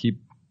probably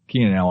keep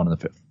Keenan Allen in the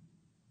 5th.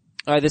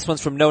 All right, this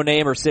one's from No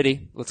Name or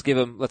City. Let's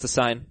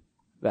assign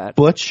that.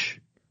 Butch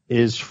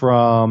is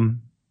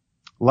from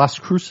Las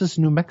Cruces,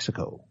 New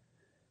Mexico.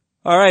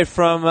 All right,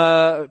 from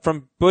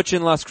Butch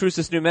in Las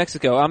Cruces, New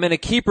Mexico. I'm in a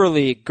keeper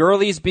league.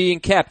 Gurley's being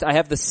kept. I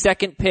have the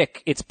 2nd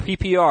pick. It's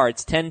PPR.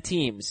 It's 10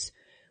 teams.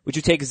 Would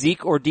you take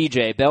Zeke or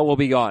DJ? Bell will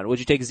be gone. Would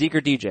you take Zeke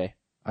or DJ?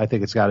 I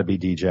think it's got to be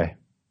DJ.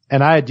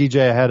 And I had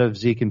DJ ahead of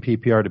Zeke in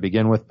PPR to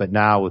begin with, but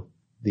now with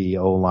the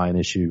O-line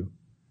issue,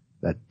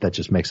 that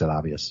just makes it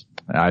obvious.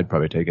 I'd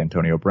probably take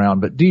Antonio Brown,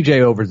 but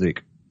DJ over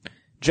Zeke.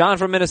 John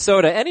from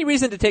Minnesota. Any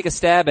reason to take a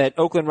stab at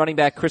Oakland running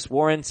back Chris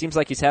Warren? Seems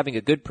like he's having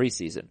a good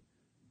preseason.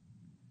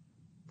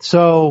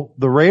 So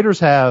the Raiders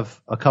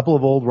have a couple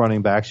of old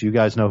running backs. You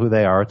guys know who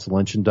they are. It's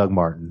Lynch and Doug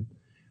Martin.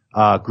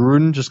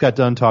 Gruden just got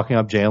done talking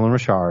up Jalen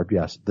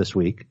Richard, this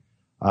week.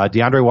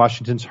 DeAndre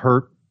Washington's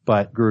hurt,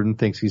 but Gruden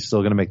thinks he's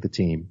still going to make the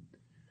team.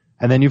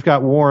 And then you've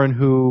got Warren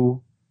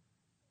who,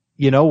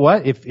 you know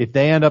what? If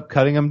they end up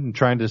cutting him and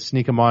trying to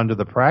sneak him onto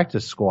the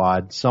practice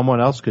squad, someone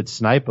else could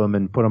snipe him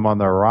and put him on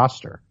their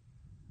roster.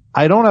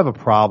 I don't have a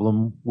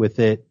problem with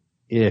it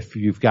if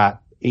you've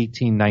got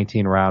 18,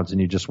 19 rounds and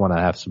you just want to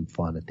have some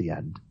fun at the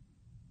end.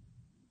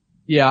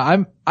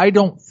 Yeah, I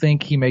don't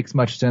think he makes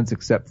much sense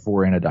except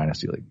for in a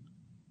dynasty league.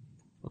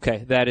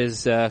 Okay, that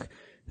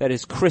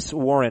is Chris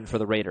Warren for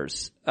the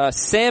Raiders.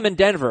 Sam in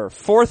Denver,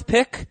 4th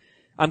pick.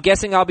 I'm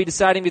guessing I'll be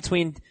deciding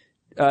between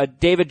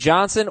David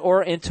Johnson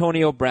or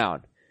Antonio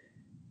Brown.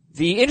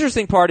 The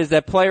interesting part is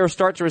that players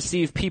start to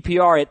receive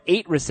PPR at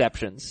 8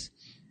 receptions,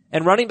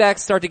 and running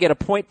backs start to get a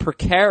point per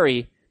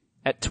carry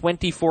at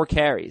 24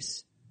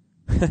 carries.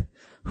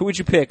 Who would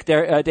you pick,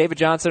 David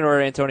Johnson or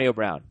Antonio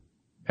Brown?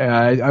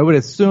 I would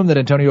assume that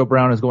Antonio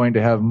Brown is going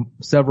to have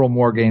several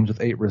more games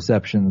with 8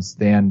 receptions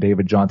than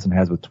David Johnson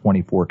has with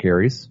 24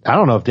 carries. I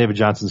don't know if David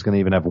Johnson's going to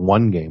even have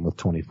one game with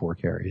 24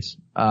 carries.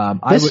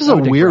 This is a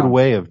weird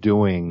way of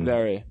doing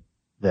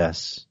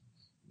this.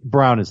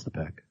 Brown is the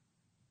pick.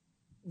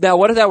 Now,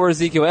 what if that were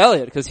Ezekiel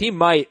Elliott? Because he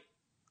might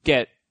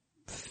get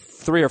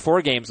 3 or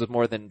 4 games with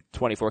more than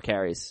 24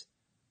 carries.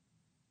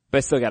 But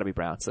it's still gotta be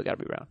Brown.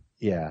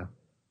 Yeah.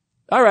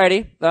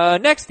 Alrighty.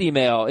 Next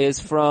email is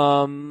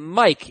from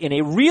Mike in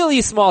a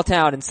really small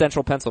town in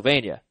central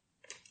Pennsylvania.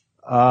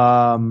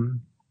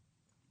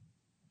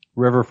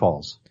 River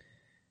Falls.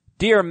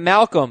 Dear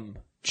Malcolm,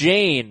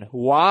 Jane,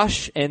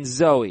 Wash, and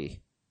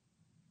Zoe.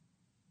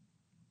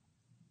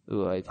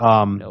 Ooh, I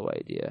have no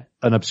idea.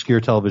 An obscure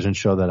television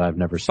show that I've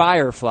never seen.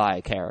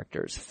 Firefly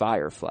characters.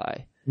 Firefly.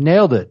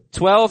 Nailed it.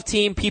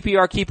 12-team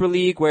PPR keeper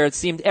league where it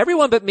seemed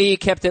everyone but me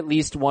kept at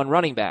least one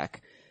running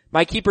back.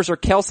 My keepers are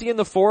Kelsey in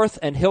the 4th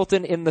and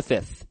Hilton in the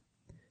 5th.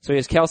 So he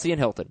has Kelsey and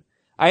Hilton.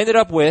 I ended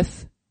up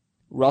with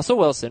Russell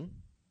Wilson,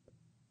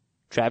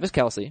 Travis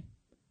Kelsey,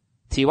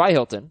 T.Y.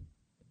 Hilton,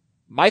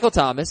 Michael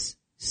Thomas,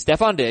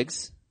 Stephon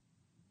Diggs,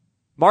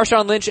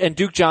 Marshawn Lynch, and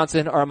Duke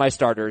Johnson are my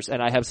starters,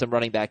 and I have some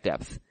running back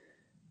depth.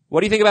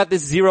 What do you think about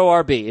this 0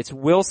 RB? It's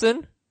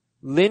Wilson,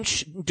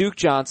 Lynch, Duke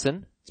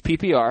Johnson, it's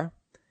PPR,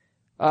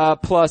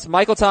 plus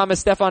Michael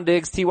Thomas, Stephon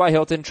Diggs, T.Y.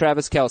 Hilton,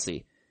 Travis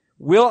Kelsey.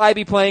 Will I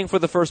be playing for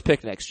the first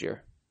pick next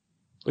year?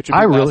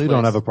 I really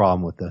don't have a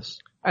problem with this.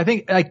 I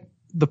think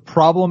the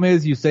problem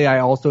is you say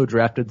I also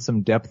drafted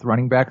some depth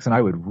running backs, and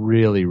I would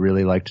really,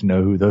 really like to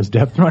know who those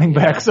depth running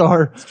backs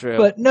are. That's true.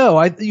 But no,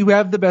 you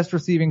have the best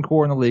receiving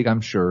core in the league,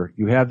 I'm sure.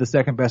 You have the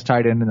second best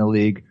tight end in the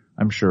league,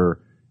 I'm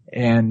sure.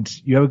 And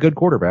you have a good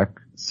quarterback.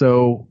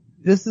 So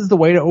this is the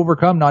way to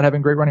overcome not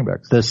having great running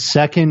backs. The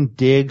second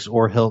Diggs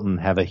or Hilton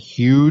have a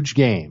huge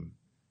game.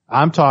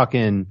 I'm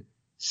talking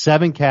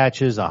 7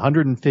 catches,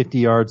 150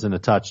 yards, and a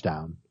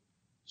touchdown.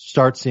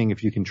 Start seeing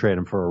if you can trade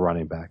him for a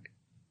running back.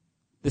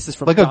 This is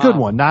from like Tom. A good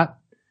one, not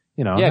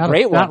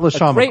great one. Not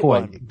LaShawn Great McCoy.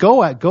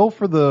 One. Go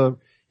for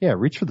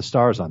reach for the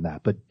stars on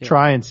that, but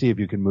try and see if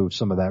you can move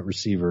some of that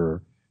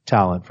receiver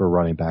talent for a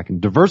running back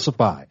and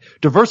diversify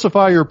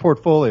your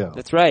portfolio.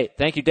 That's right.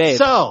 Thank you, Dave.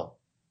 So,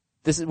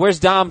 where's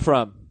Dom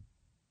from?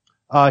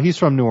 He's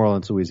from New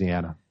Orleans,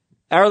 Louisiana.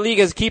 Our league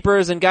has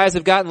keepers and guys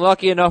have gotten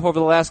lucky enough over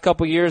the last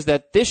couple years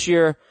that this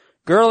year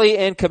Gurley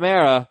and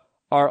Kamara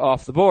are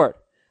off the board.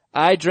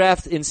 I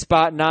draft in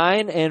spot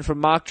 9, and from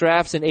mock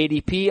drafts and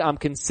ADP, I'm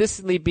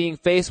consistently being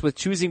faced with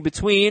choosing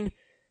between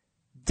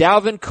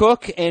Dalvin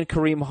Cook and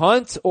Kareem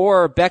Hunt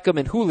or Beckham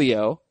and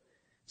Julio.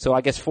 So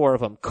I guess 4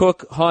 of them.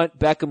 Cook, Hunt,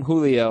 Beckham,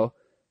 Julio.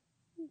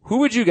 Who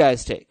would you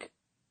guys take?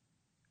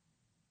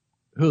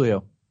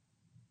 Julio.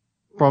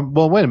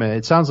 Well, wait a minute.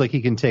 It sounds like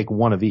he can take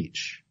one of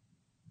each.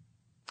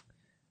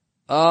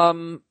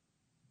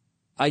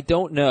 I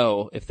don't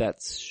know if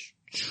that's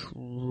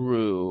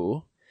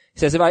true. He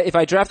says if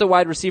I draft a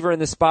wide receiver in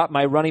this spot,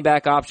 my running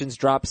back options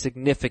drop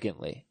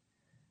significantly.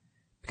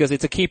 Because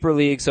it's a keeper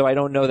league, so I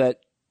don't know that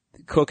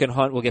Cook and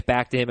Hunt will get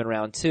back to him in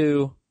round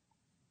 2.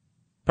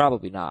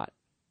 Probably not.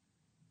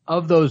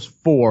 Of those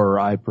 4,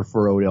 I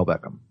prefer Odell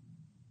Beckham.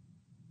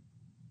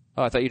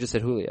 Oh, I thought you just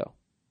said Julio.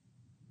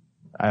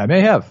 I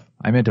may have.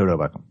 I meant Odell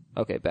Beckham.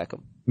 Okay,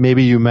 Beckham.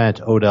 Maybe you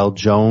meant Odell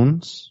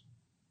Jones.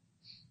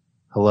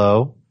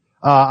 Hello?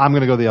 I'm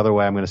gonna go the other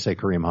way. I'm gonna say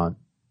Kareem Hunt.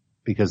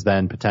 Because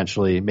then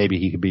potentially maybe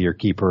he could be your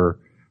keeper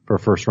for a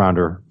first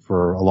rounder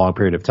for a long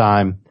period of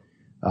time.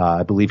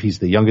 I believe he's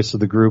the youngest of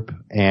the group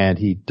and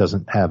he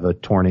doesn't have a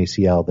torn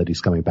ACL that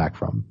he's coming back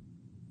from.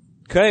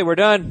 Okay, we're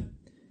done.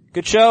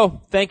 Good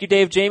show. Thank you,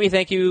 Dave, Jamie.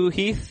 Thank you,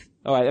 Heath.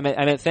 Oh, I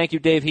meant thank you,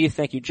 Dave, Heath.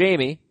 Thank you,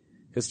 Jamie.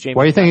 Because Jamie.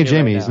 Why are you thanking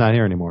Jamie? He's not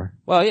here anymore.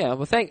 Well, yeah.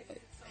 Well,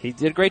 He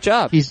did a great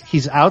job.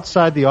 He's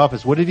outside the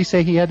office. What did he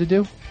say he had to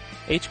do?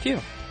 HQ.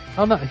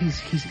 Oh no,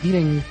 he's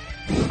eating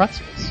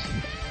pretzels.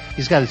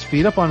 He's got his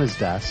feet up on his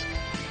desk.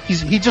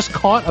 He just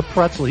caught a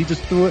pretzel. He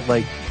just threw it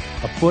like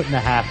a foot and a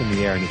half in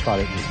the air and he caught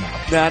it in his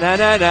mouth. Na na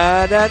na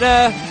na na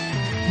na.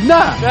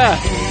 Nah.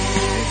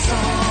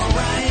 Nah.